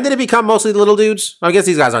did it become mostly the little dudes? I guess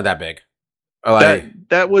these guys aren't that big.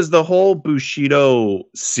 That was the whole Bushido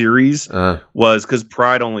series was because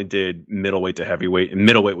Pride only did middleweight to heavyweight, and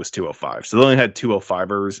middleweight was 205. So they only had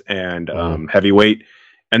 205ers and heavyweight.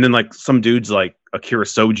 And then like some dudes like Akira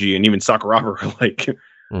Soji and even Sakuraba were like,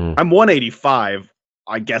 I'm 185.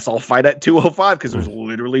 I guess I'll fight at 205 because there's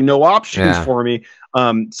literally no options for me.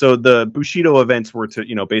 So the Bushido events were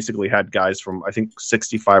to, basically had guys from, I think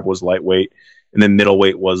 65 was lightweight, and then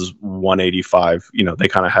middleweight was 185. They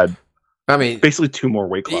kind of had, basically 2 more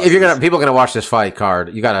weight classes. If people are gonna watch this fight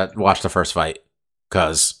card, you gotta watch the first fight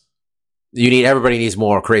because everybody needs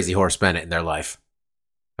more Crazy Horse Bennett in their life.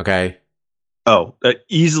 Okay. Oh,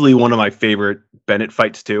 easily one of my favorite Bennett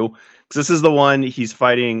fights too, because this is the one he's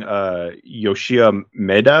fighting Yoshia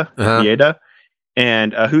Maeda,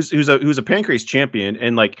 and who's a Pancrase champion,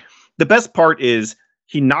 and like the best part is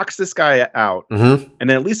he knocks this guy out, and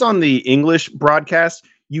then at least on the English broadcast,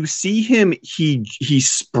 you see him he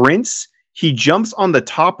sprints, he jumps on the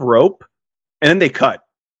top rope, and then they cut.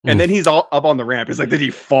 And then he's all up on the ramp. It's like, did he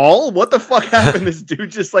fall? What the fuck happened? This dude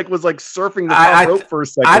just was surfing the top rope for a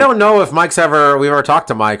second. I don't know if we've ever talked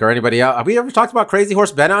to Mike or anybody else. Have we ever talked about Crazy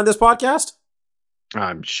Horse Bennett on this podcast?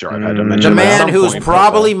 I'm sure I've had to mention the man who's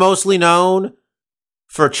probably mostly known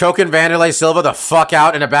for choking Vanderlei Silva the fuck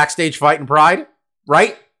out in a backstage fight in Pride,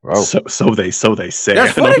 right? So they say.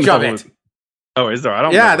 There's footage of it. Oh, is there? I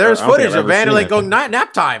don't. Yeah, there's footage of Vanderlei going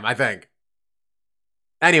nap time, I think.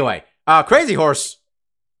 Anyway, Crazy Horse.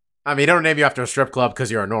 They don't name you after a strip club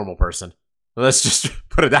because you're a normal person. Let's just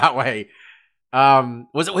put it that way.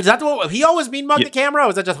 Was that the one? He always mean mug the camera, or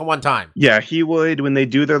was that just one time? Yeah, he would. When they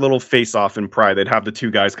do their little face off in Pride, they'd have the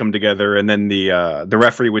 2 guys come together, and then the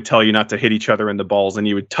referee would tell you not to hit each other in the balls, and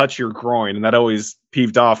you would touch your groin, and that always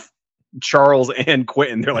peeved off Charles and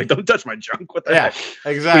Quentin. They're like, "Don't touch my junk." What the heck?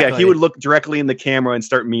 Exactly. So yeah, he would look directly in the camera and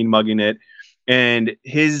start mean mugging it. And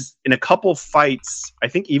in a couple fights, I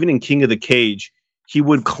think even in King of the Cage, he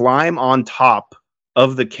would climb on top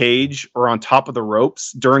of the cage or on top of the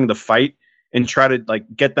ropes during the fight and try to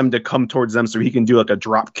get them to come towards them so he can do a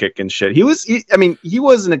drop kick and shit. He was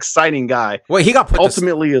an exciting guy. Well, he got put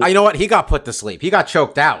ultimately. You know what? He got put to sleep. He got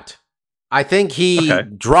choked out. I think he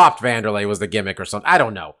dropped Vanderlei was the gimmick or something. I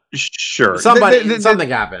don't know. Sure. Something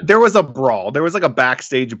happened. There was a brawl. There was a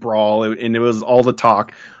backstage brawl, and it was all the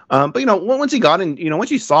talk. But once he got in,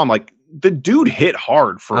 once you saw him, the dude hit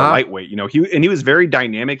hard for a lightweight. He was very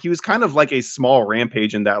dynamic. He was kind of like a small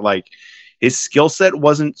Rampage in that his skill set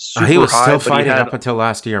wasn't super high. He was still fighting up until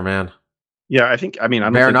last year, man. Yeah, I think. I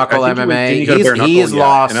don't bare think, knuckle I think MMA. He has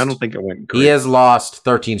lost, and I don't think it went great. He has lost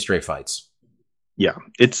 13 straight fights. Yeah,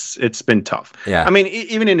 it's been tough. Yeah,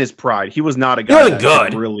 even in his pride, he was not a guy that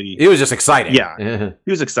good. Really, he was just exciting. Yeah,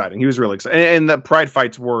 he was exciting. He was really exciting, and the Pride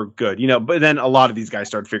fights were good. But then a lot of these guys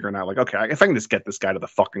started figuring out okay, if I can just get this guy to the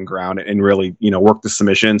fucking ground and really work the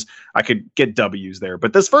submissions, I could get W's there.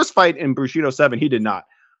 But this first fight in Bushido 7, he did not.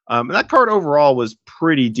 And that card overall was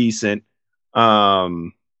pretty decent.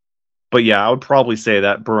 But yeah, I would probably say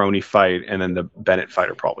that Baroni fight and then the Bennett fight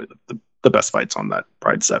are probably the best fights on that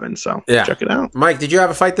Pride 7. So check it out. Mike, did you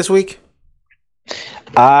have a fight this week?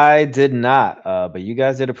 I did not, but you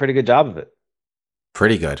guys did a pretty good job of it.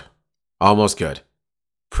 Pretty good. Almost good.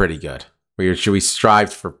 Pretty good. Should we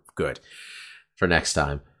strive for good for next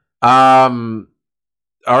time? All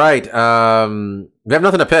right. We have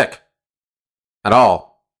nothing to pick at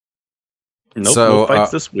all. Nope, no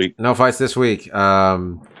fights this week. No fights this week.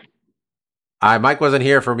 Mike wasn't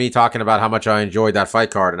here for me talking about how much I enjoyed that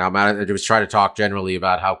fight card and how I was trying to talk generally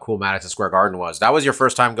about how cool Madison Square Garden was. That was your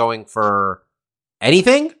first time going for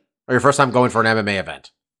anything, or your first time going for an MMA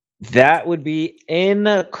event? That would be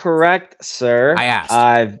incorrect, sir. I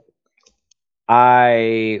asked.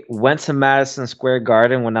 I went to Madison Square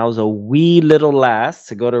Garden when I was a wee little lass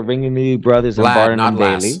to go to Ringalee Brothers and Barton and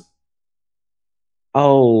Bailey.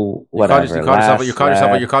 Oh, whatever. You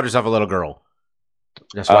called yourself a little girl.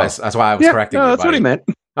 That's why I was correcting you. That's what he meant.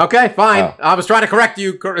 Okay, fine. I was trying to correct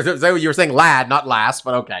you. You were saying lad, not lass,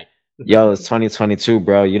 but okay. Yo, it's 2022,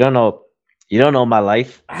 bro. You don't know my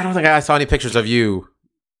life. I don't think I saw any pictures of you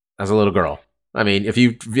as a little girl. If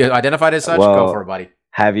you identified as such, go for it, buddy.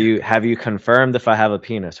 Have you confirmed if I have a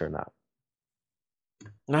penis or not?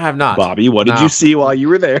 I have not. Bobby, what did you see while you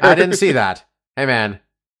were there? I didn't see that. Hey, man.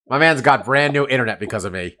 My man's got brand new internet because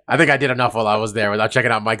of me. I think I did enough while I was there without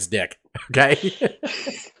checking out Mike's dick. Okay.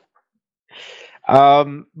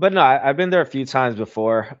 But no, I've been there a few times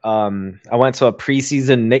before. I went to a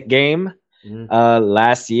preseason Knick game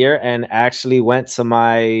last year, and actually went to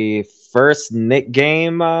my first Knick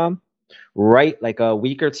game right a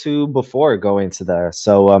week or two before going to there.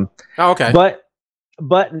 So okay.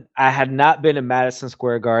 But I had not been in Madison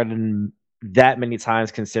Square Garden that many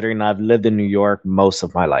times, considering I've lived in New York most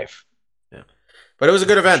of my life. Yeah, but it was a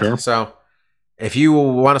good event. Sure. So if you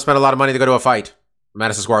want to spend a lot of money to go to a fight,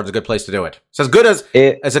 Madison Square Garden is a good place to do it. It's as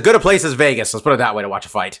good a place as Vegas. Let's put it that way to watch a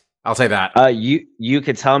fight. I'll say that. You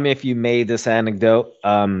could tell me if you made this anecdote.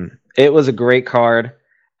 It was a great card.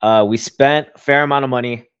 We spent a fair amount of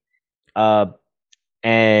money.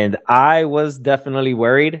 And I was definitely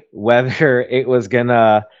worried whether it was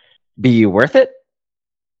gonna be worth it.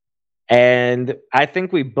 And I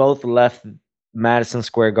think we both left Madison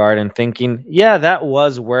Square Garden thinking, yeah, that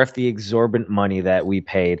was worth the exorbitant money that we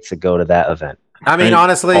paid to go to that event. I mean, All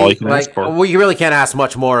honestly, you can ask like for. we really can't ask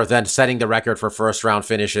much more than setting the record for first round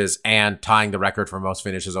finishes and tying the record for most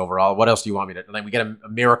finishes overall. What else do you want me to? Like, we get a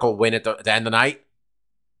miracle win at the end of the night.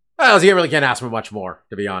 Well, you really can't ask for much more,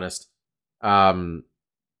 to be honest.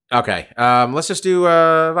 Okay, let's just do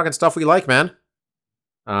fucking stuff we like, man.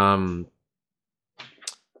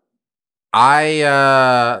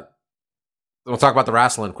 We'll talk about the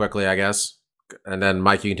wrestling quickly, I guess, and then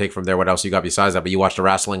Mike, you can take from there what else you got besides that. But you watched the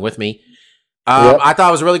wrestling with me. Yep. I thought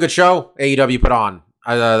it was a really good show AEW put on.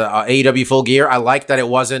 AEW Full Gear. I like that it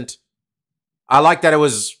wasn't. I like that it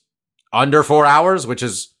was under 4 hours, which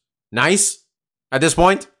is nice at this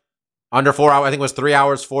point. Under 4 hours, I think it was 3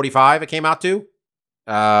 hours 45. It came out to.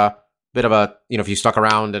 Bit of a, if you stuck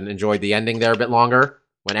around and enjoyed the ending there a bit longer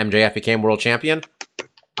when MJF became world champion.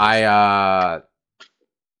 I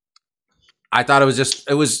thought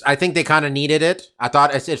I think they kind of needed it. I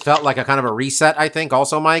thought it felt like a kind of a reset, I think,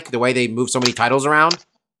 also, Mike, the way they move so many titles around.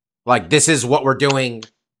 Like, this is what we're doing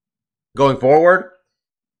going forward.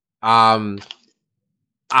 I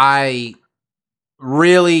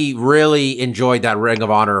really, really enjoyed that Ring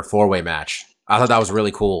of Honor 4-way match. I thought that was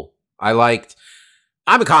really cool. I'm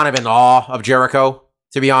kind of in awe of Jericho,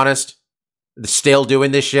 to be honest. Still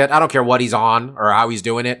doing this shit. I don't care what he's on or how he's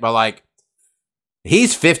doing it, but like,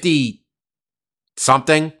 he's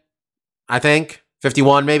 50-something, I think.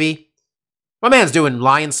 51, maybe. My man's doing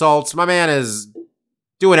lion salts. My man is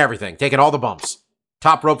doing everything, taking all the bumps.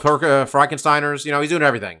 Top rope Frankensteiners. He's doing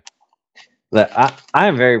everything. Look, I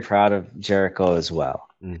am very proud of Jericho as well.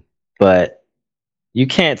 But you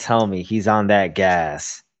can't tell me he's on that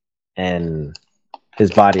gas and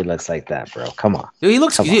his body looks like that, bro. Come on. Dude, he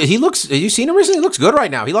looks, have you seen him recently? He looks good right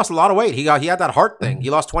now. He lost a lot of weight. He had that heart thing. He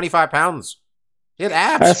lost 25 pounds. He had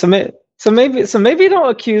abs. Right, so maybe don't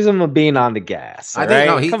accuse him of being on the gas. I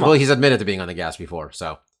think no. He's admitted to being on the gas before.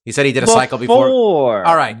 So he said he did a cycle before.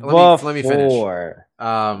 All right, let me finish.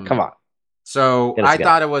 Come on. So I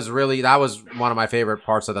thought that was one of my favorite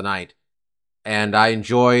parts of the night, and I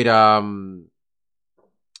enjoyed.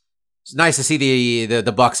 It's nice to see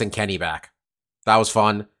the Bucks and Kenny back. That was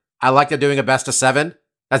fun. I like they're doing a best of 7.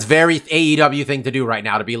 That's very AEW thing to do right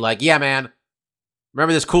now, to be like, yeah, man,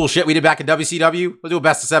 remember this cool shit we did back in WCW? We'll do a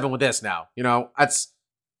best of 7 with this now. That's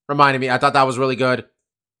reminded me. I thought that was really good.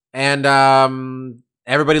 And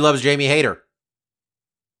everybody loves Jamie Hayter.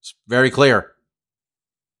 It's very clear.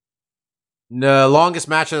 The longest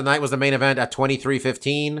match of the night was the main event at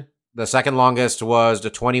 23:15. The second longest was the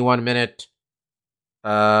 21-minute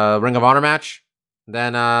Ring of Honor match.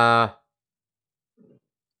 Then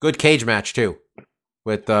good cage match too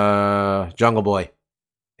with Jungle Boy.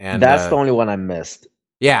 And that's the only one I missed.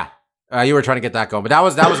 Yeah, you were trying to get that going, but that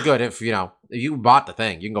was good. If you bought the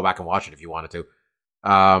thing, you can go back and watch it if you wanted to.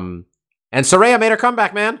 And Saraya made her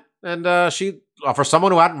comeback, man. And she, for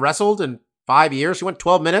someone who hadn't wrestled in 5 years, she went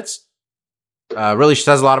 12 minutes. Really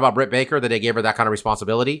says a lot about Britt Baker that they gave her that kind of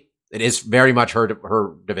responsibility. It is very much her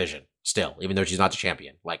division still, even though she's not the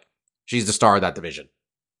champion. Like, she's the star of that division.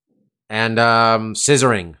 And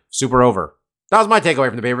scissoring, super over. That was my takeaway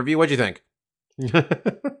from the pay-per-view. What'd you think?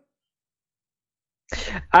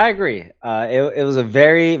 I agree. It was a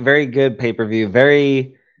very, very good pay-per-view.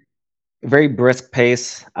 Very, very brisk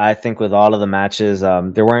pace, I think, with all of the matches.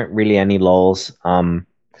 There weren't really any lulls.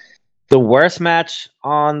 The worst match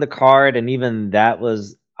on the card, and even I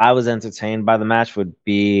was entertained by the match, would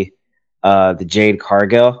be the Jade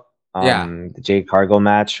Cargill. The Jade Cargill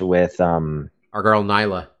match with our girl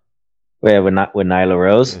Nyla. Yeah, with Nyla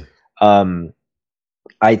Rose.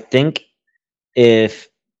 I think if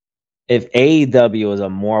AEW was a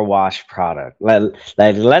more washed product, like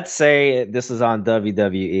let's say this is on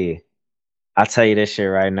WWE, I'll tell you this shit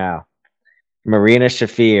right now. Marina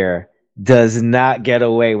Shafir does not get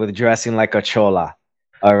away with dressing like a chola.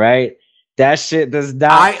 All right? That shit does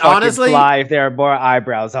not honestly fly if there are more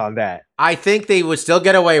eyebrows on that. I think they would still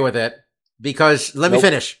get away with it because let me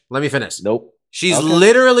finish. Nope. She's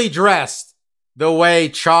literally dressed the way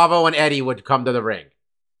Chavo and Eddie would come to the ring.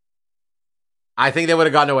 I think they would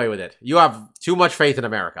have gotten away with it. You have too much faith in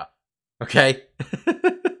America. Okay?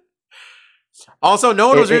 Also, no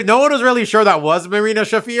one was really sure that was Marina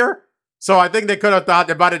Shafir. So I think they could have thought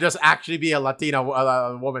it might have just actually be a Latina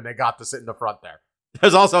woman they got to sit in the front there.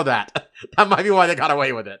 There's also that. That might be why they got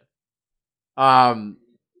away with it.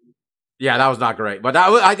 Yeah, that was not great. But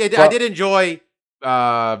I did enjoy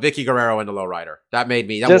Vicky Guerrero in the lowrider. That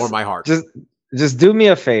warmed my heart. Just do me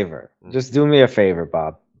a favor. Just do me a favor,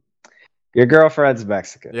 Bob. Your girlfriend's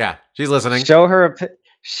Mexican. Yeah, she's listening. Show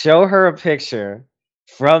her a picture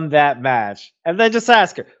from that match, and then just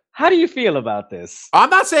ask her, how do you feel about this? I'm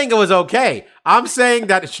not saying it was okay. I'm saying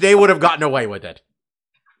that they would have gotten away with it.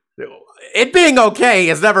 It being okay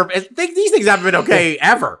is never... These things haven't been okay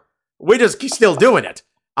ever. We're just still doing it.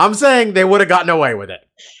 I'm saying they would have gotten away with it.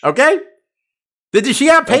 Okay? Did she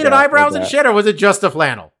have painted eyebrows and shit, or was it just a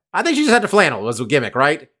flannel? I think she just had the flannel. It was a gimmick,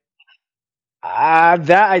 right?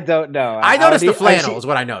 That I don't know. I noticed the flannel is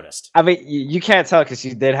what I noticed. I mean, you can't tell because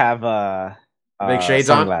she did have big shades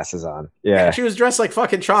sunglasses on. Yeah, she was dressed like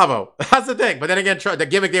fucking Chavo. That's the thing. But then again, the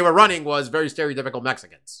gimmick they were running was very stereotypical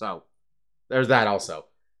Mexicans. So there's that also.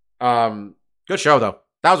 Good show though.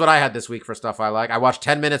 That was what I had this week for stuff I like. I watched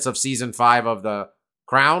 10 minutes of season 5 of The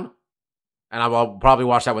Crown, and I will probably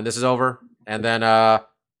watch that when this is over. And then I'm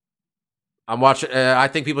watching. I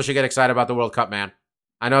think people should get excited about the World Cup, man.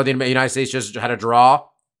 I know the United States just had a draw.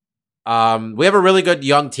 We have a really good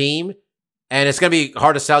young team, and it's going to be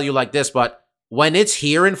hard to sell you like this, but when it's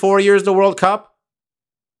here in 4 years, the World Cup,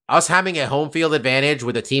 us having a home field advantage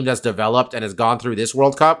with a team that's developed and has gone through this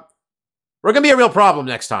World Cup, we're going to be a real problem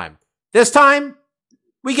next time. This time,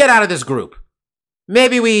 we get out of this group.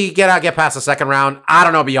 Maybe we get past the second round. I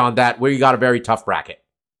don't know beyond that. We got a very tough bracket.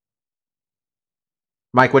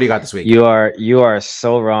 Mike, what do you got this week? You are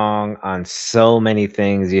so wrong on so many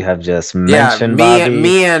things you have just mentioned. Yeah,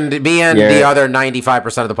 me and the other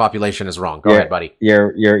 95% of the population is wrong. Go ahead, buddy.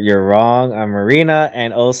 You're wrong on Marina,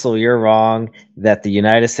 and also you're wrong that the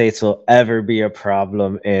United States will ever be a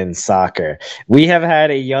problem in soccer. We have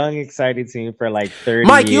had a young, exciting team for like 30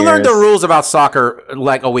 Mike, years. you learned the rules about soccer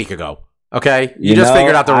like a week ago. Okay, you just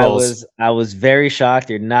figured out the rules. I was very shocked.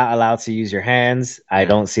 You're not allowed to use your hands. I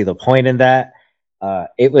don't see the point in that.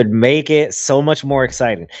 It would make it so much more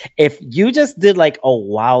exciting if you just did like a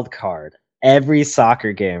wild card every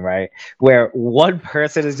soccer game, right? Where one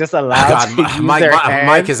person is just allowed to use their hands.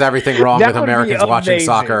 Mike is everything wrong with Americans watching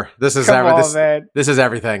soccer. This is everything. This is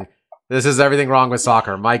everything. This is everything wrong with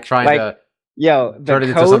soccer. Mike trying to turn it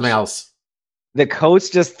into something else. The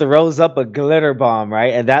coach just throws up a glitter bomb,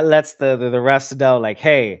 right? And that lets the refs know, like,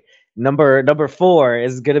 hey, number 4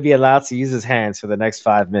 is going to be allowed to use his hands for the next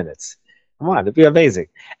 5 minutes. Come on, it'd be amazing.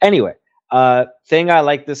 Anyway, thing I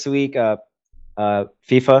like this week,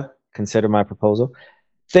 FIFA, consider my proposal.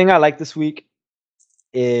 Thing I like this week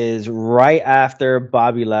is right after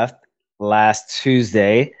Bobby left last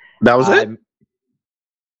Tuesday. That was it?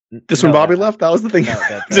 Just when Bobby left? That was the thing?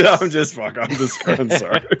 I'm just I'm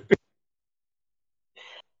sorry.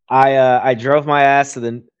 I drove my ass to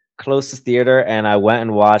the closest theater and I went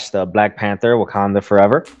and watched Black Panther, Wakanda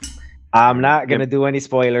Forever. I'm not going to do any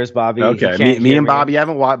spoilers, Bobby. Okay, me and Bobby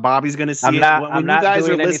haven't watched. Bobby's going to see it. When you guys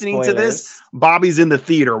are listening to this, Bobby's in the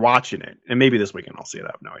theater watching it. And maybe this weekend I'll see it. I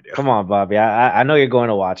have no idea. Come on, Bobby. I know you're going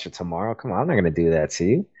to watch it tomorrow. Come on, I'm not going to do that to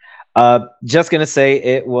you. Just going to say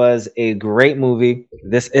it was a great movie.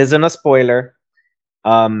 This isn't a spoiler.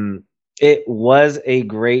 It was a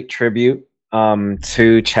great tribute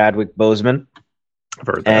to Chadwick Boseman. I've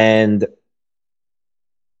heard that. And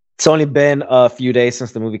it's only been a few days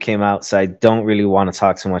since the movie came out, so I don't really want to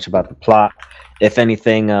talk too much about the plot. If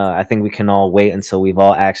anything, I think we can all wait until we've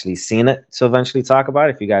all actually seen it to eventually talk about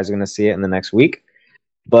it, if you guys are going to see it in the next week.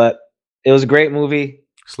 But it was a great movie.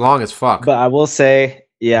 It's long as fuck. But I will say,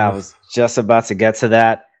 I was just about to get to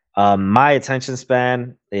that. My attention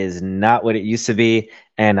span is not what it used to be.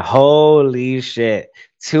 And holy shit,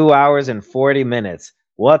 2 hours and 40 minutes.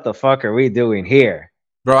 What the fuck are we doing here?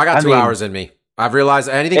 Bro, I got 2 hours in me. I've realized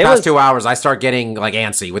anything past 2 hours, I start getting like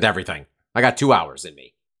antsy with everything. I got 2 hours in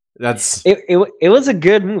me. It was a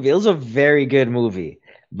good movie. It was a very good movie.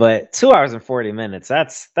 But 2 hours and 40 minutes,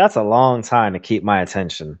 that's a long time to keep my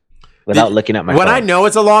attention without looking at my phone. When I know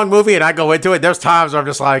it's a long movie and I go into it, there's times where I'm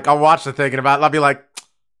just like, I'll watch the thing and I'll be like,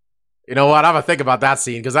 you know what? I'm going to think about that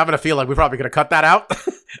scene because I'm going to feel like we're probably going to cut that out.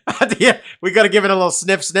 Yeah, we got to give it a little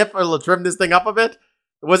sniff, or a little trim this thing up a bit.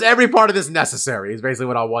 Was every part of this necessary? Is basically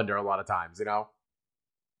what I wonder a lot of times, you know?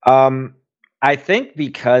 I think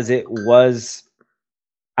because it was,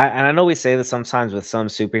 and I know we say this sometimes with some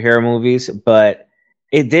superhero movies, but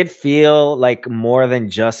it did feel like more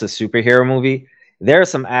than just a superhero movie. There are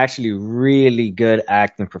some actually really good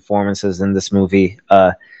acting performances in this movie.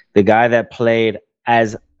 The guy that played,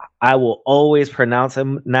 as I will always pronounce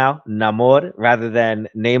him now, Namor, rather than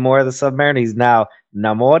Namor the Submariner, he's now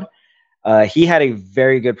Namor. He had a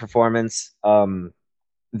very good performance.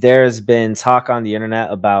 There's been talk on the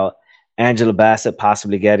internet about Angela Bassett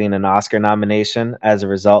possibly getting an Oscar nomination as a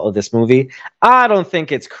result of this movie. I don't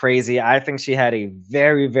think it's crazy. I think she had a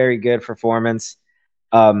very, very good performance.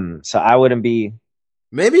 So I wouldn't be.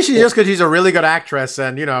 Maybe she's just because she's a really good actress,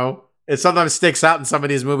 and it sometimes sticks out in some of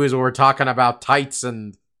these movies where we're talking about tights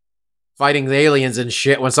and fighting the aliens and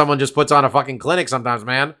shit. When someone just puts on a fucking clinic, sometimes,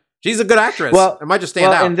 man, she's a good actress. Well, it might just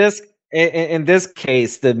stand out. In this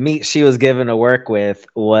case, the meat she was given to work with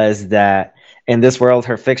was that in this world,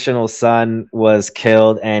 her fictional son was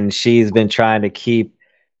killed, and she's been trying to keep,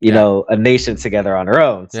 a nation together on her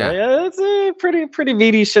own. So it's a pretty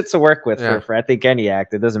meaty shit to work with for I think any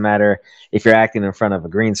act. It doesn't matter if you're acting in front of a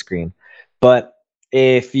green screen. But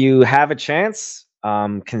if you have a chance,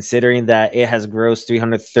 considering that it has grossed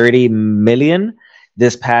 330 million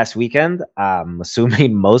this past weekend, I'm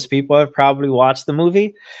assuming most people have probably watched the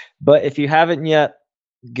movie. But if you haven't yet,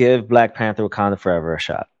 give Black Panther: Wakanda Forever a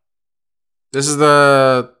shot. This is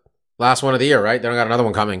the last one of the year, right? They don't got another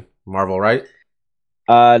one coming. Marvel, right?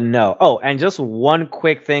 No. Oh, and just one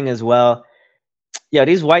quick thing as well. Yeah,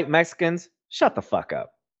 these white Mexicans, shut the fuck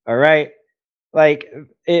up. All right? Like,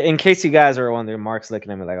 in case you guys are wondering, Mark's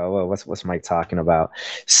looking at me like, oh, well, what's Mike talking about?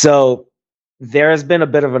 So there has been a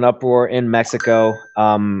bit of an uproar in Mexico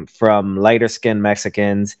from lighter-skinned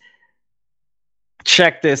Mexicans.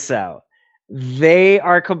 Check this out. They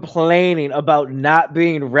are complaining about not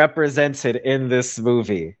being represented in this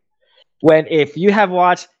movie. When if you have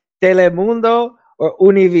watched Telemundo or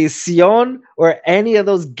Univision or any of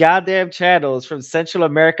those goddamn channels from Central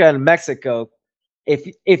America and Mexico, if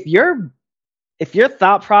your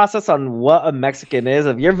thought process on what a Mexican is,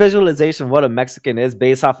 if your visualization of what a Mexican is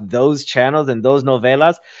based off those channels and those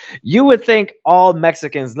novelas, you would think all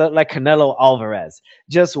Mexicans look like Canelo Alvarez.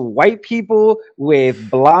 Just white people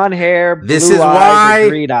with blonde hair, this blue is eyes, why and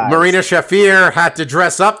green eyes. Marina Shafir had to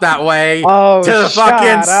dress up that way to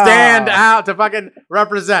fucking stand out, to fucking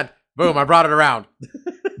represent. Boom, I brought it around.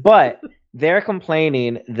 But they're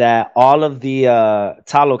complaining that all of the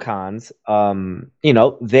Talocans,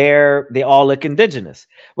 they all look indigenous.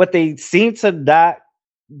 What they seem to not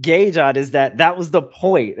gauge on is that was the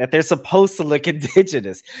point, that they're supposed to look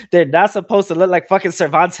indigenous. They're not supposed to look like fucking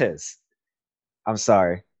Cervantes. I'm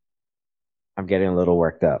sorry. I'm getting a little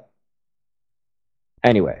worked up.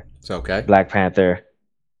 Anyway. It's okay. Black Panther,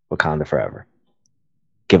 Wakanda Forever.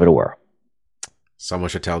 Give it a whirl. Someone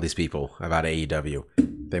should tell these people about AEW.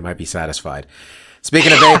 They might be satisfied.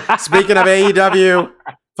 Speaking of AEW,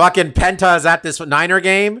 fucking Penta is at this Niner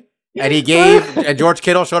game, and George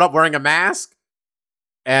Kittle showed up wearing a mask.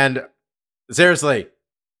 And seriously,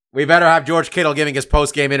 we better have George Kittle giving his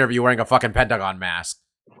post-game interview wearing a fucking Pentagon mask.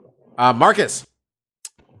 Marcus,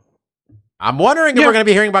 I'm wondering if we're going to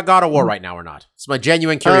be hearing about God of War right now or not. It's my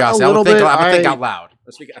genuine curiosity. I'm going to think out loud.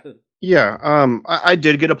 Yeah, I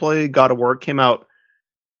did get to play God of War. It came out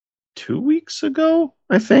 2 weeks ago,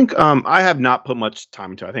 I think. I have not put much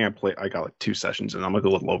time into it. I think I got like 2 sessions and I'm like a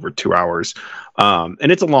little over 2 hours. And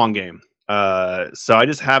it's a long game. So I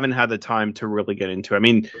just haven't had the time to really get into it. I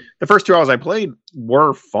mean, the first 2 hours I played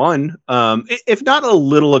were fun. If not a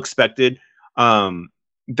little expected.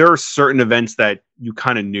 There are certain events that you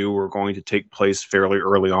kind of knew were going to take place fairly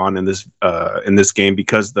early on in this game,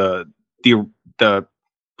 because the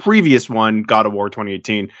previous one, God of War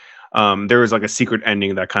 2018, there was like a secret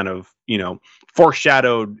ending that kind of,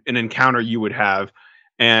 foreshadowed an encounter you would have.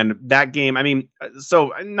 And that game, I mean,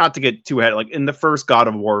 so not to get too ahead, like in the first God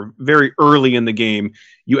of War, very early in the game,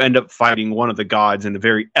 you end up fighting one of the gods in a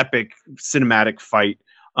very epic cinematic fight.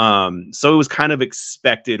 So it was kind of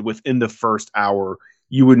expected within the first hour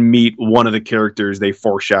you would meet one of the characters they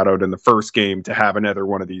foreshadowed in the first game to have another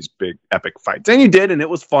one of these big epic fights. And you did, and it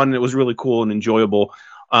was fun, and it was really cool and enjoyable.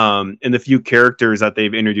 And the few characters that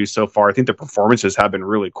they've introduced so far, I think the performances have been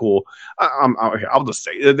really cool. I'll just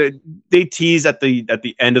say they tease at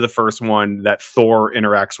the end of the first one that Thor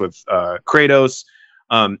interacts with Kratos.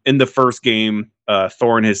 In the first game,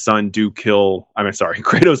 Thor and his son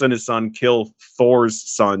Kratos and his son kill Thor's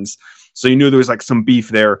sons. So you knew there was like some beef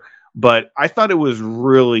there. But I thought it was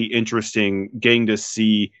really interesting getting to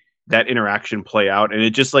see that interaction play out. And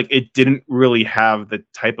it just it didn't really have the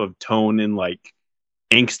type of tone and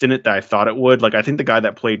angst in it that I thought it would. I think the guy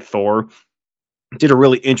that played Thor did a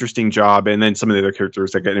really interesting job. And then some of the other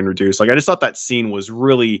characters that got introduced, I just thought that scene was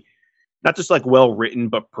really not just well written,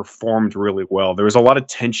 but performed really well. There was a lot of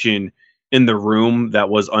tension in the room that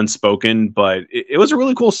was unspoken, but it was a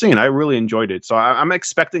really cool scene. I really enjoyed it. So I'm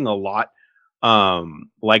expecting a lot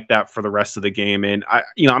like that for the rest of the game. And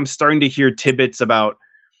I'm starting to hear tidbits about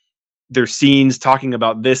their scenes talking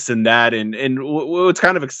about this and that, and what's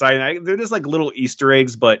kind of exciting. They're just little Easter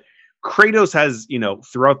eggs, but Kratos has,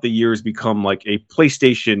 throughout the years become like a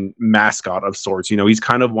PlayStation mascot of sorts. He's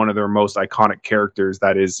kind of one of their most iconic characters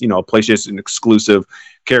that is, a PlayStation exclusive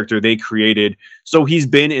character they created. So he's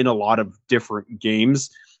been in a lot of different games.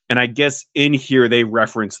 And I guess in here they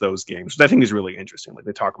reference those games, which I think is really interesting. Like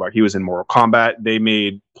they talk about, he was in Mortal Kombat.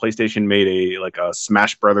 PlayStation made a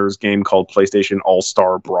Smash Brothers game called PlayStation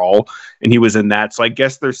All-Star Brawl, and he was in that. So I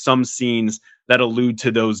guess there's some scenes that allude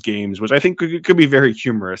to those games, which I think could be very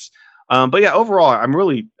humorous. But yeah, overall, I've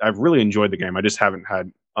really enjoyed the game. I just haven't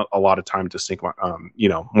had a lot of time to sink my,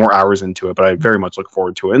 more hours into it, but I very much look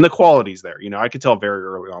forward to it. And the quality's there. I could tell very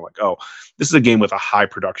early on, like, oh, this is a game with a high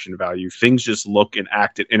production value. Things just look and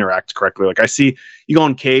act and interact correctly. Like I see you go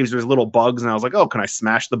in caves, there's little bugs, and I was like, oh, can I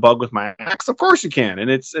smash the bug with my axe? Of course you can. And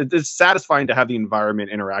it's satisfying to have the environment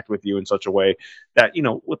interact with you in such a way that,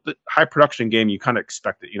 with the high production game, you kind of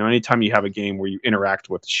expect it. Anytime you have a game where you interact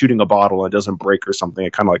with shooting a bottle and it doesn't break or something,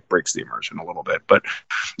 it kind of like breaks the immersion a little bit. But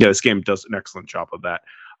yeah, this game does an excellent job of that.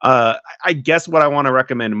 I guess what I want to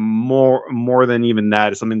recommend more than even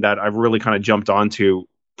that is something that I've really kind of jumped onto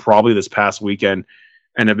probably this past weekend,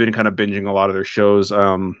 and I've been kind of binging a lot of their shows.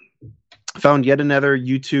 Found yet another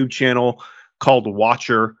YouTube channel called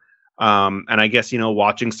Watcher. And I guess,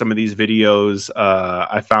 watching some of these videos,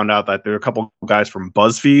 I found out that there are a couple guys from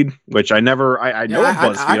BuzzFeed, which I know of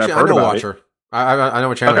BuzzFeed. I've heard about Watcher. I know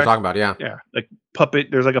what channel you're talking about. Yeah. Yeah. Like Puppet.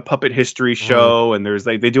 There's like a puppet history show, and there's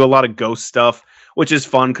they do a lot of ghost stuff, which is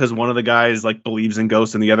fun because one of the guys like believes in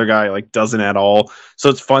ghosts and the other guy like doesn't at all. So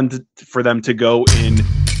it's fun for them to go in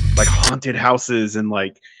like haunted houses and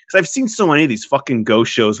like, because I've seen so many of these fucking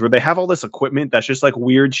ghost shows where they have all this equipment that's just like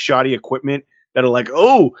weird, shoddy equipment that are like,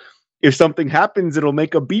 oh, if something happens, it'll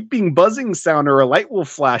make a beeping, buzzing sound or a light will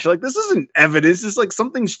flash. Like, this isn't evidence. It's like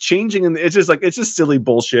something's changing, and it's just silly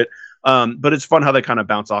bullshit. But it's fun how they kind of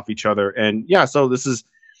bounce off each other. And yeah, so this is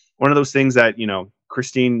one of those things that,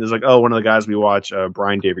 Christine is like, oh, one of the guys we watch,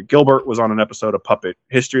 Brian David Gilbert, was on an episode of Puppet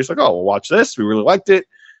History. It's like, oh, we'll watch this. We really liked it.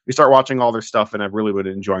 We start watching all their stuff, and I've really been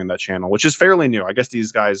enjoying that channel, which is fairly new. I guess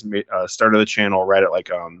these guys started the channel right at like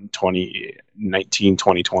 2019,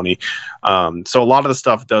 2020. So a lot of the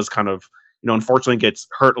stuff does kind of, unfortunately gets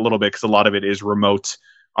hurt a little bit because a lot of it is remote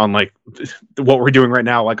on like what we're doing right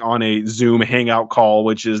now, like on a Zoom hangout call,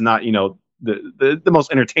 which is not, the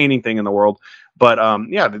most entertaining thing in the world. But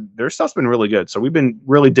yeah, their stuff's been really good. So we've been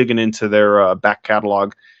really digging into their back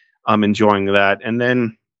catalog. I'm enjoying that. And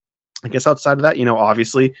then I guess outside of that,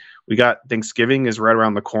 obviously we got Thanksgiving is right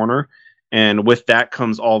around the corner. And with that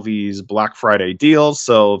comes all these Black Friday deals.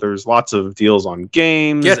 So there's lots of deals on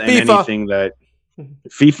games and anything that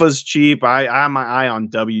FIFA's cheap. I have my eye on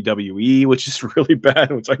WWE, which is really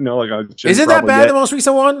bad, which I know like I is it that bad? The most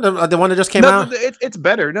recent one, the one that just came out. It's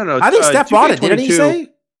better. No. I think Steph bought it. Didn't he say?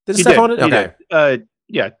 Did Steph own it? Okay.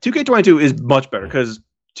 Yeah. 2K22 is much better because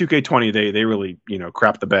 2K20 they really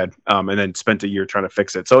crapped the bed and then spent a year trying to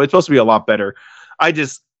fix it. So it's supposed to be a lot better. I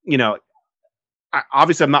just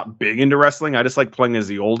obviously I'm not big into wrestling. I just like playing as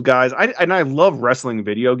the old guys. I love wrestling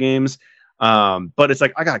video games. But it's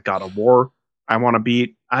like I got God of War I want to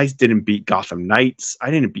beat. I didn't beat Gotham Knights. I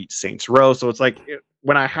didn't beat Saints Row. So it's like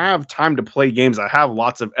when I have time to play games, I have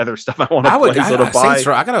lots of other stuff I want to play. So to buy, Saints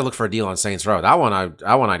Row, I gotta look for a deal on Saints Row. That one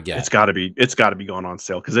I'd get. It's gotta be going on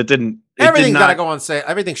sale because everything's gotta go on sale.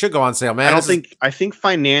 Everything should go on sale, man. I think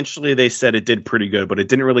financially they said it did pretty good, but it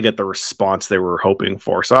didn't really get the response they were hoping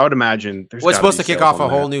for. So I would imagine what's supposed to kick off a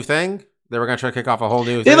whole new thing. They were gonna try to kick off a whole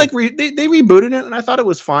new thing. They rebooted it, and I thought it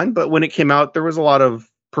was fine. But when it came out, there was a lot of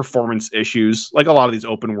performance issues, like a lot of these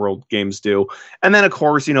open world games do. And then, of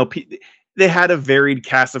course, they had a varied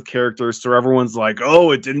cast of characters, so everyone's like,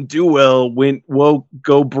 "Oh, it didn't do well.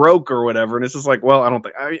 Go broke or whatever." And it's just like, well, I don't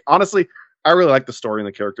think. Honestly, I really like the story and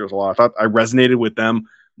the characters a lot. I thought I resonated with them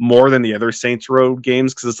more than the other Saints Row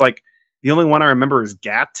games because it's like the only one I remember is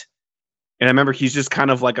Gat. And I remember he's just kind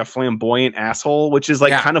of like a flamboyant asshole, which is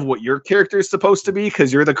like kind of what your character is supposed to be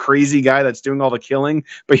because you're the crazy guy that's doing all the killing.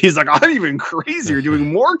 But he's like, I'm even crazier,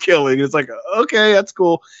 doing more killing. It's like, okay, that's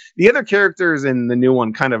cool. The other characters in the new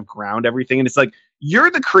one kind of ground everything. And it's like, you're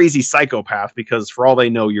the crazy psychopath because for all they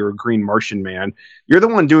know, you're a green Martian man. You're the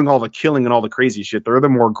one doing all the killing and all the crazy shit. They're the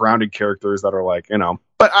more grounded characters that are like,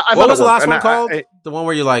 But what was the last one called? The one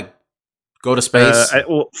where you like go to space?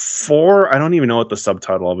 4, I don't even know what the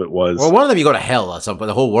subtitle of it was. Well, one of them you go to hell or something.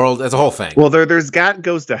 The whole world, it's a whole thing. Well, there's Gat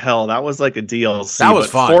Goes to Hell. That was like a DLC. That was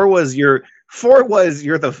fun. 4 was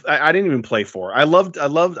I didn't even play 4. I loved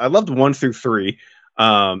 1 through 3.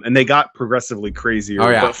 And they got progressively crazier. Oh,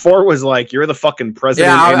 yeah. But 4 was like, you're the fucking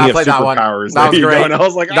president Yeah, and I you played have that one. superpowers. That was There you go. great. And I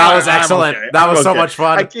was like, That was I'm excellent. okay. That I'm was so okay. much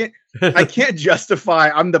fun. I can't justify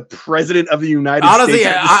I'm the president of the United Honestly,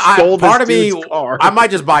 States. I stole this part of me, dude's car. I might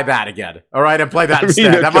just buy that again. All right, and play that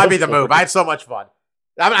instead. That might be the move. I had so much fun.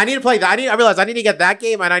 I need to play that. I realize I need to get that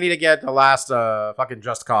game, and I need to get the last fucking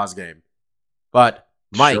Just Cause game. But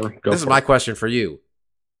Mike, Sure, this is my question for you.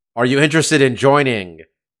 Are you interested in joining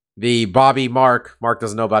the Bobby Mark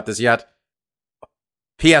doesn't know about this yet,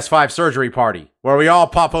 PS5 surgery party, where we all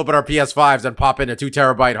pop open our PS5s and pop in a 2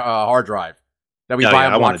 terabyte hard drive that we buy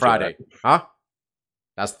on Black Friday? Huh?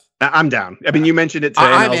 I'm down. I mean, you mentioned it today,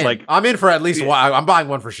 and I was like, I'm in for at least one. I'm buying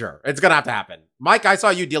one for sure. It's gonna have to happen. Mike, I saw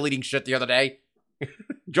you deleting shit the other day.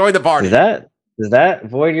 Join the party. Does that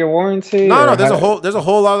void your warranty? No. There's a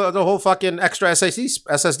whole fucking extra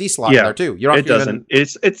SSD slot in there too. You don't. It doesn't.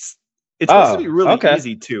 It's supposed to be really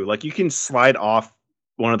easy too. Like you can slide off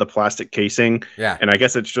one of the plastic casing. Yeah. And I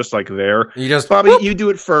guess it's just like there. You just Bobby, you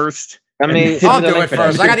do it first. I mean, I'll do it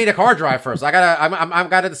first. I gotta need a hard drive first. I'm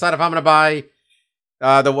gotta decide if I'm gonna buy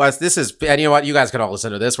the West. This is, and you know what? You guys can all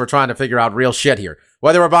listen to this. We're trying to figure out real shit here.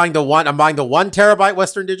 Whether we're buying I'm buying the 1 terabyte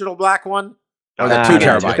Western Digital black one or the 2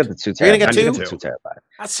 terabyte. Look at the 2 terabyte. You're gonna get 2 terabyte.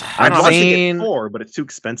 I'd like to seen- get 4, but it's too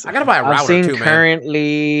expensive. I gotta buy a router I've seen too, man.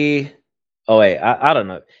 currently. Oh wait, I don't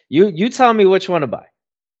know. You tell me which one to buy.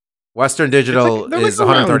 Western Digital they're is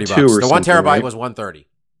around $130. $2 or The 1 something, terabyte right? was $130.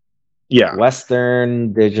 Yeah.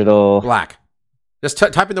 Western Digital. Black. Just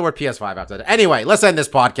type in the word PS5 after that. Anyway, let's end this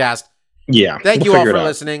podcast. Yeah. Thank you we'll all figure for it out.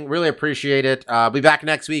 listening. Really appreciate it. Be back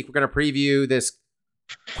next week. We're going to preview this,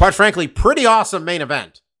 quite frankly, pretty awesome main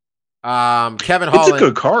event. Kevin Holland. It's a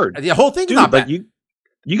good card. The whole thing's Dude, not like bad.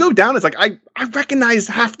 you go down, it's like I recognize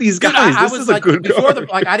half these Dude, guys. I This was is a good card.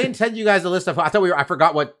 I didn't send you guys the list of. I thought I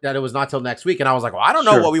forgot that it was not till next week, and I was like, well, I don't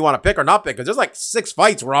know Sure. what we want to pick or not pick because there's like 6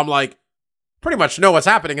 fights where I'm like, pretty much know what's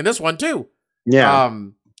happening in this one too. Yeah.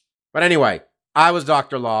 But anyway, I was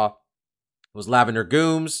Dr. Law. It was Lavender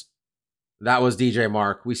Gooms. That was DJ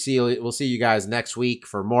Mark. We'll see you guys next week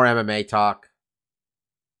for more MMA talk.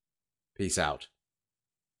 Peace out.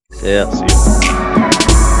 Yeah. 1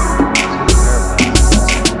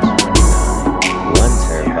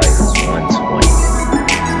 terabyte is 120.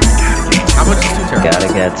 How much is 2 terabytes?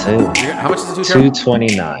 Gotta get 2. How much is the 2 terabytes?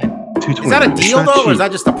 $229. Is that a deal though, or is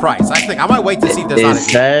that just the price? I think I might wait to see if there's not a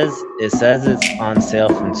deal. It says it's on sale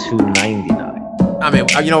from $299. I mean,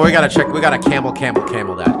 we gotta check. We gotta camel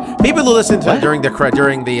that. People who listen to during the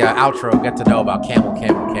outro get to know about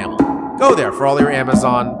camel. Go there for all your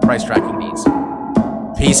Amazon price tracking needs.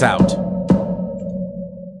 Peace out.